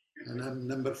 And I'm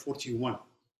number 41.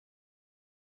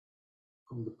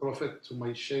 From the Prophet to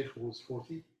my Sheikh, who was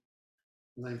 40,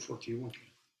 and I'm 41.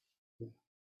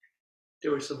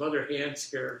 There were some other hands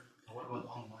here. What about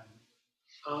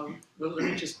online? Well, let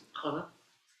me just, Hannah.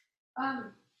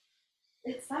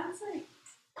 It sounds like,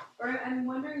 or I'm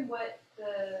wondering what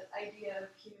the idea of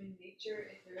human nature,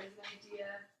 if there is an idea.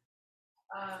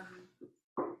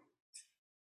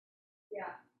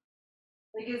 Yeah.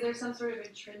 Like, is there some sort of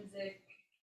intrinsic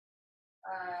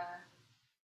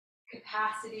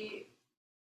capacity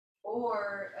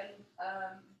or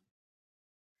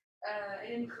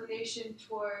an inclination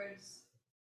towards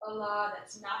Allah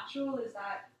that's natural? Is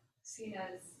that seen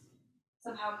as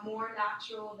somehow more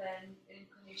natural than an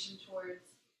inclination towards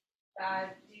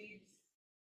bad deeds?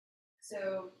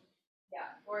 So, yeah,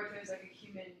 or if there's like a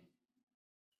human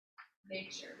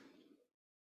nature.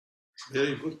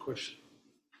 Very good question.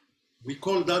 We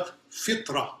call that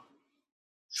fitra.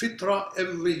 Fitra,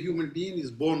 every human being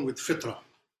is born with fitra.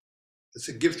 It's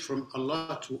a gift from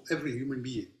Allah to every human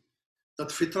being. That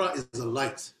fitra is a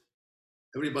light.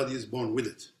 Everybody is born with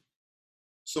it.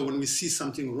 So when we see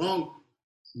something wrong,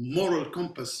 moral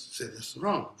compass says it's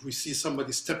wrong. If we see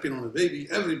somebody stepping on a baby,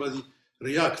 everybody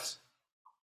reacts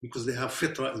because they have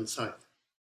fitra inside.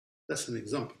 That's an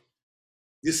example.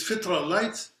 This fitra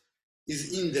light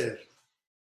is in there.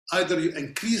 Either you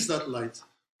increase that light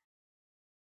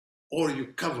or you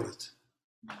cover it.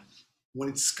 When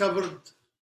it's covered,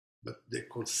 but they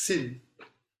call sin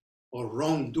or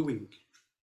wrongdoing,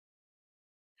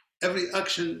 every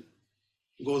action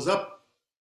goes up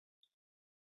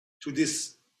to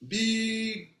this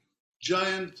big,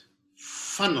 giant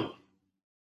funnel.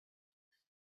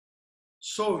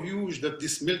 So huge that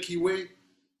this Milky Way,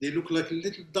 they look like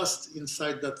little dust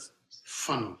inside that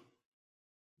funnel.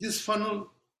 This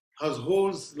funnel has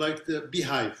holes like the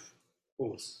beehive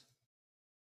holes.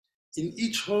 In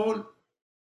each hole,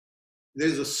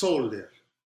 there's a soul there.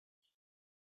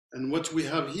 And what we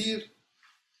have here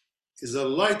is a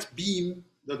light beam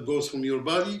that goes from your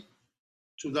body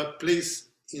to that place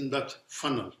in that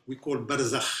funnel. We call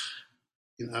barzakh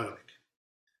in Arabic.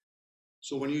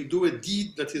 So when you do a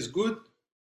deed that is good,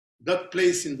 that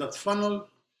place in that funnel,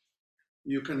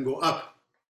 you can go up.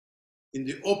 In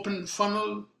the open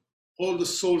funnel, all the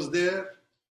souls there,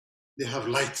 they have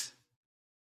light.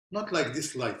 Not like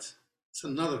this light. It's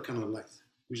another kind of light.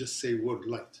 We just say word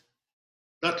light.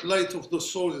 That light of the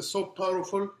soul is so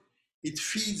powerful, it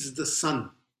feeds the sun.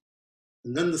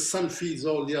 And then the sun feeds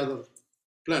all the other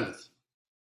planets.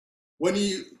 When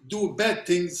you do bad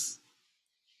things,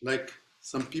 like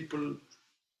some people,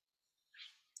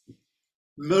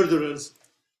 murderers,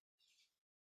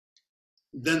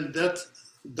 then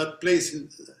that place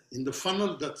in the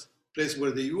funnel, that place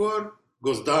where they were,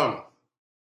 goes down.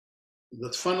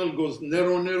 That funnel goes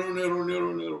narrow, narrow, narrow,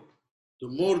 narrow, narrow. The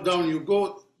more down you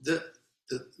go, the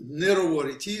narrower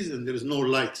it is, and there is no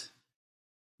light.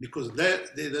 Because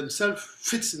they themselves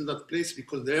fits in that place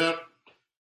because they are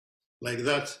like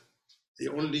that. They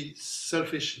only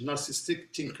selfish,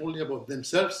 narcissistic, think only about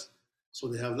themselves. So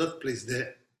they have that place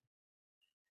there.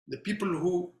 The people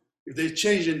who, if they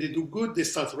change and they do good, they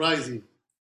start rising.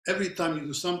 Every time you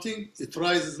do something, it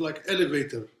rises like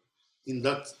elevator in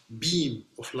that beam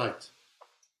of light.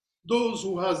 Those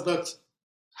who has that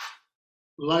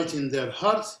light in their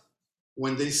heart,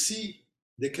 when they see,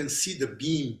 they can see the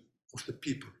beam of the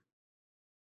people.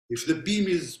 If the beam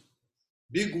is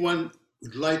big one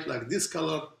with light like this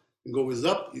color and goes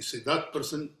up, you say that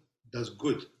person does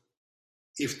good.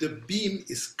 If the beam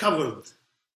is covered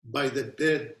by the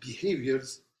bad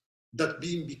behaviors, that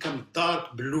beam becomes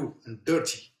dark blue and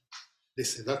dirty. They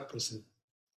say that person,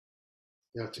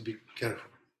 you have to be careful.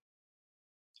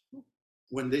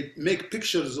 When they make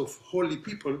pictures of holy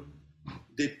people,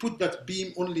 they put that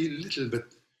beam only a little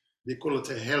bit. They call it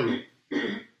a halo.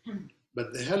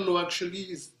 But the halo actually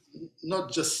is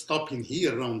not just stopping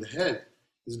here around the head.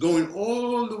 It's going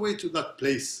all the way to that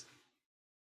place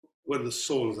where the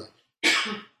souls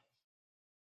are.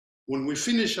 When we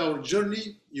finish our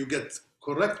journey, you get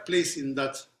correct place in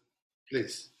that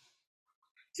place.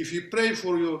 If you pray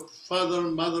for your father,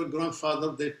 mother,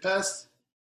 grandfather, they passed.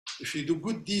 If you do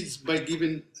good deeds by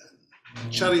giving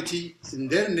charity in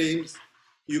their names,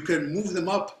 you can move them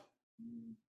up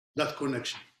that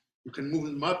connection. You can move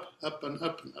them up and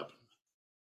up and up.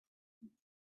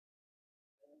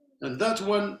 And that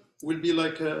one will be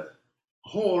like a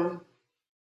horn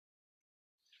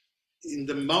in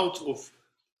the mouth of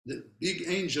the big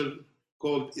angel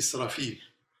called Israfil.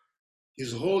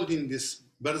 He's holding this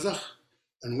barzakh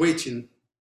and waiting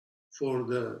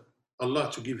for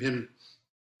Allah to give him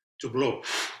to blow.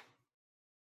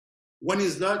 When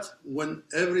is that? When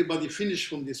everybody finished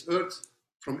from this earth,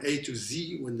 from A to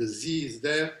Z, when the Z is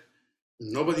there,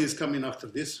 nobody is coming after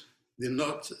this. They're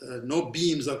not, no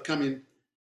beams are coming.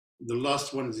 The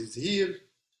last one is here.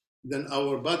 Then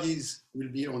our bodies will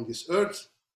be on this earth.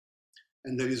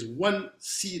 And there is one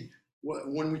seed.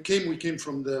 When we came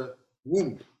from the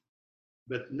womb.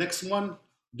 But next one,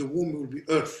 the womb will be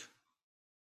earth.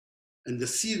 And the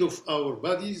seed of our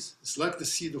bodies, it's like the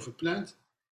seed of a plant,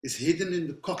 is hidden in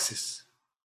the coccyx,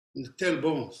 in the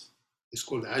tailbones. It's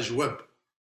called ajwab.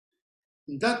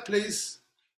 In that place,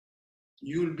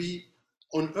 you will be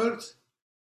on earth,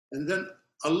 and then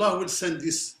Allah will send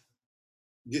this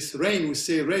rain. We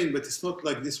say rain, but it's not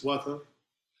like this water.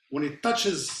 When it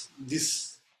touches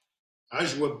this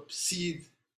ajwab seed,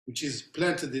 which is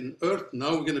planted in earth,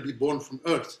 now we're going to be born from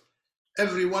earth.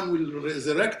 Everyone will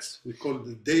resurrect. We call it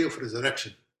the day of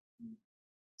resurrection.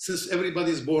 since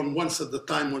everybody is born once at a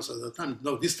time,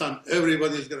 no, this time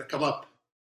everybody is going to come up,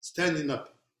 standing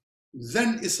up.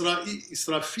 Then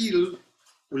Israfil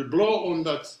will blow on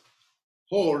that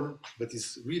horn, but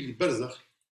it's really barzakh.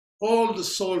 All the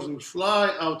souls will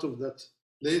fly out of that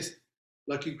place,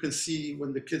 like you can see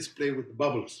when the kids play with the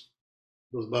bubbles,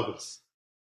 those bubbles.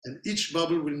 And each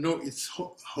bubble will know its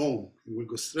home. It will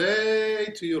go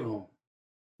straight to your home.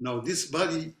 Now, this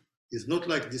body is not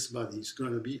like this body. It's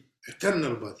going to be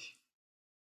eternal body.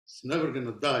 It's never going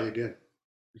to die again,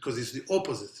 because it's the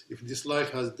opposite. If this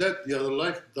life has death, the other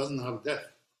life doesn't have death.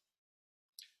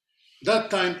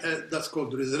 That time, that's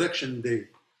called Resurrection Day,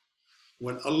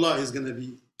 when Allah is going to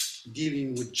be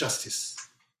dealing with justice.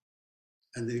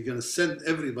 And they're going to send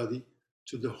everybody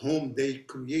to the home they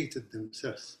created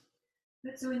themselves.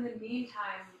 But so in the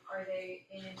meantime, are they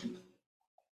in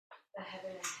the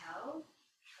heaven and hell?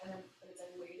 And then is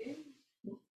like waiting?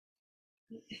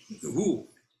 Who?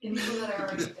 In people that are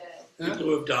already dead. People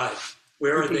who have died.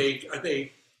 Where are they? Are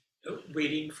they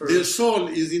waiting for? Their soul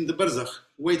is in the barzakh,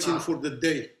 waiting for the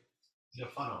day. The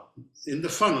funnel. In the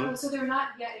funnel. Oh, so they're not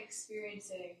yet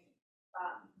experiencing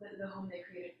the home they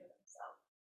created for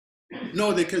themselves.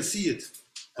 No, they can see it.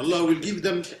 Allah will give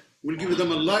them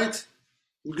a light,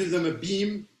 will give them a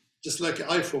beam, just like an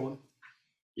iPhone.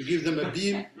 You give them a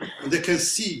beam, and they can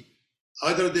see.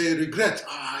 Either they regret,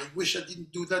 I wish I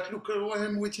didn't do that. Look what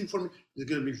I'm waiting for me. It's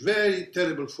going to be very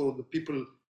terrible for the people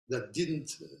that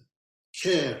didn't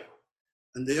care.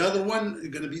 And the other one is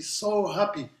going to be so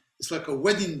happy. It's like a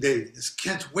wedding day. They just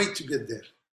can't wait to get there.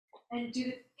 And do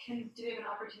they have an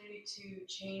opportunity to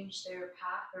change their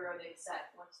path, or are they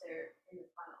set once they're in the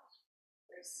funnel?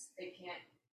 They can't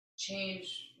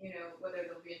change, whether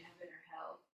they'll be in heaven or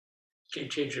hell. Can't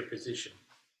change your position.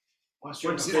 Once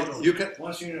you're in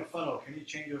a funnel, can you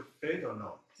change your fate or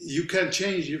no? You can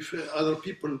change if other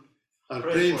people are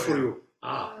Pray praying for for you. you.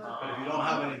 But if you don't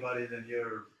have anybody, then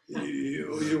you're...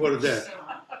 You were there.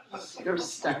 You're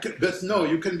stuck. But no,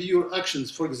 you can be your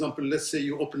actions. For example, let's say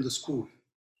you open the school.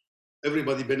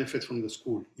 Everybody benefits from the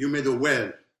school. You made a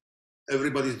well.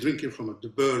 Everybody's drinking from it. The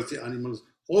birds, the animals,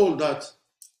 all that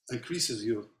increases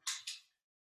you.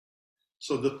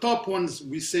 So the top ones,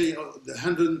 we say the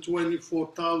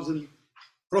 124,000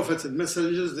 prophets and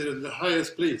messengers, they're in the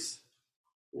highest place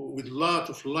with a lot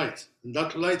of light. And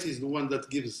that light is the one that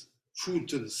gives food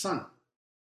to the sun.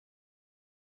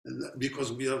 And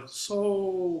because we are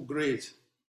so great,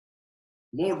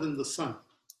 more than the sun.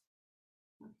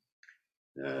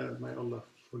 May Allah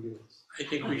forgive us. I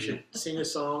think we should sing a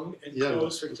song and Yeah,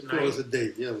 close for tonight. close the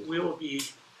day. Yeah. We will be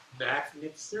back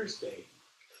next Thursday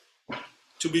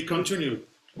To be continued.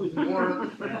 with more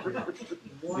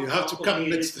You have to come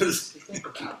next Thursday. to think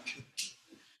about.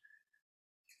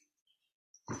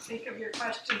 Think of your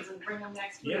questions and bring them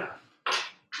next week. Yeah.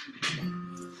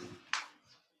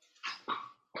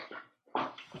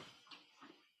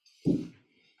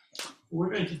 We're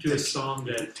going to do a song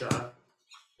that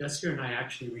Jessica and I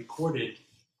actually recorded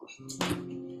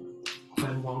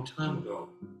quite a long time ago.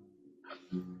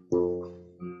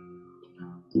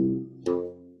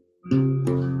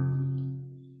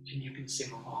 And you can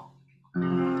sing along.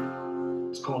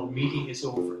 It's called Meeting is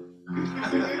Over.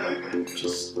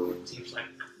 Just seems like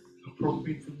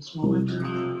appropriate for this moment.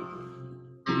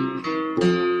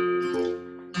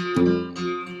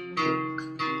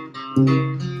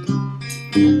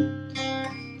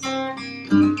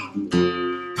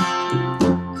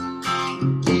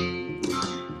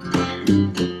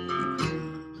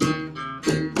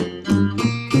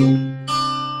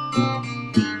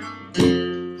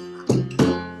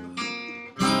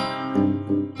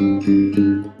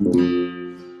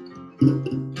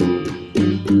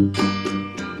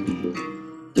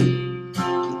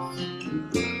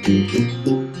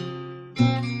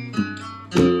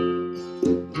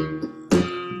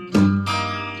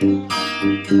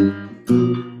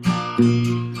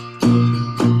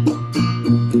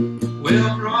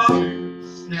 Well,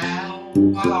 brothers, now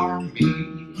our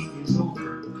meeting is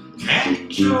over,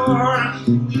 and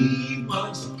surely we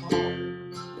must part.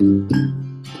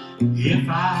 If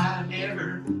I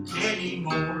never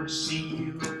anymore see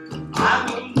you, I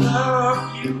will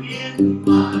love you in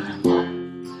my heart.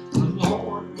 The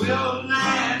Lord will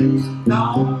land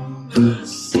on the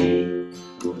sea.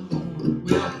 The Lord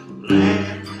will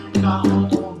land on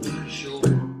the shore.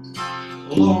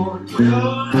 The Lord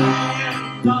will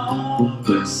land on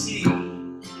the sea,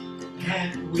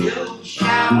 and we'll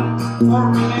shout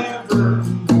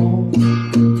forevermore.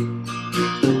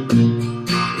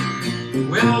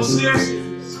 Well,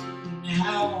 sisters,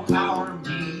 now our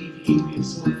meeting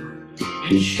is over,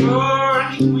 and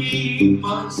surely we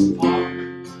must part.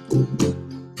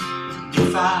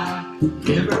 If I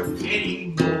never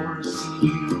anymore see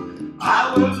you,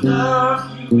 I will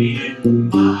love you in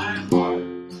my heart.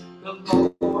 The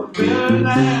Lord will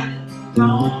land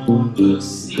on the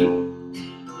sea. The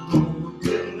Lord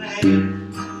will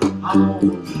land on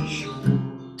the shore.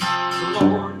 The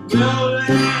Lord will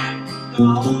land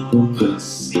on the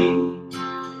sea,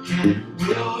 and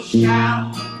we'll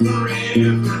shout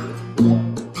forevermore.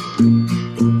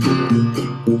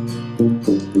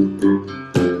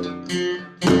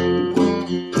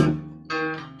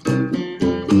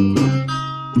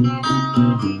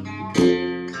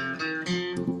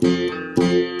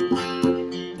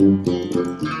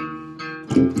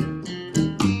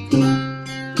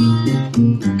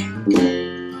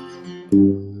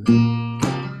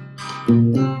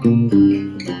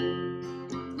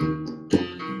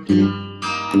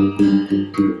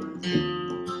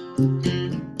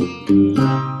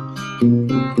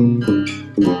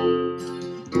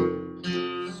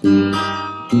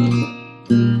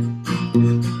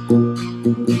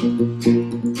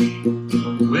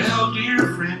 Well,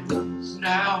 dear friends,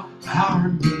 now our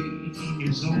meeting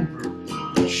is over.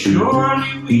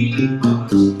 Surely we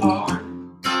must part.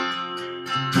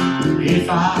 If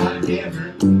I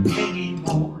never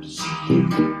anymore see you,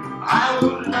 I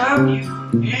will love you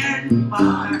in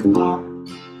my heart.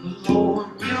 The Lord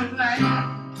will land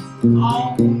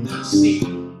on the sea.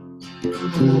 The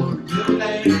Lord will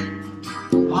land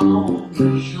on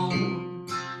the shore.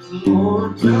 The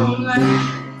Lord will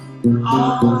land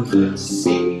on the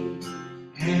sea,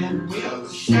 and we'll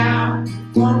shout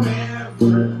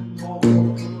forevermore.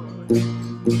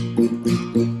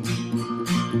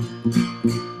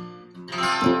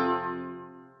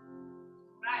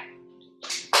 Thank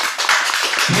you.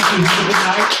 Have a good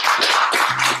night.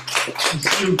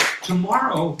 See you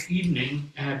tomorrow evening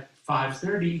at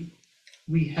 5:30.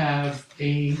 We have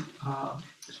a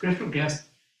special guest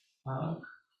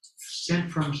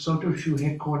sent from Sotoshu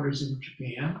headquarters in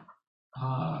Japan,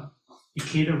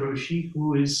 Ikeda Roshi,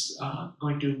 who is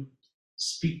going to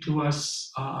speak to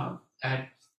us at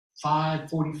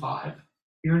 5:45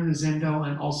 here in the Zendo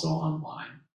and also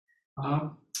online.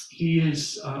 He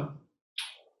is a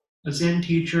Zen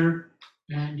teacher,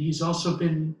 and he's also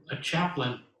been a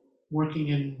chaplain working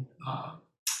in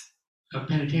a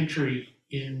penitentiary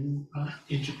in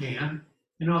Japan,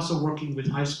 and also working with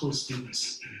high school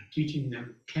students, teaching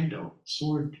them kendo,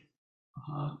 sword,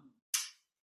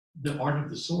 the art of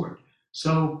the sword.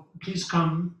 So please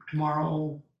come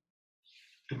tomorrow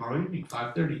evening,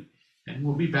 5:30, and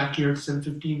we'll be back here at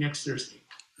 7:15 next Thursday.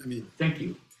 Thank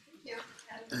you. Yeah,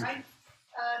 and I'd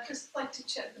just like to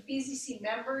check the BZC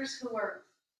members who are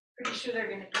pretty sure they're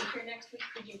gonna be here next week.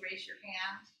 Could you raise your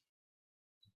hand?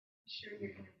 Sure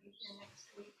you're gonna be here next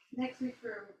week? Next week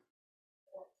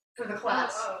For the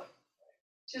class.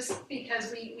 Just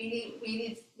because we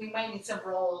might need some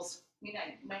roles. We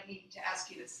might need to ask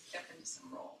you to step into some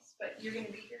roles, but you're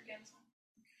gonna be here again soon.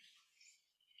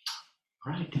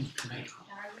 All right, good night.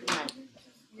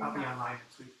 I'll be online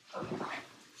next week. Okay,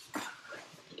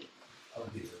 I'll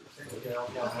be there. I'll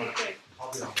be online. okay, good.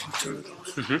 I'll be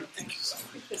online.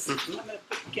 This, I'm gonna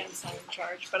put Ken's on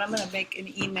charge, but I'm gonna make an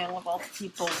email of all the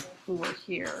people who are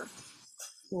here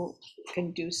who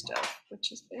can do stuff,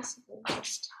 which is basically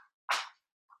just.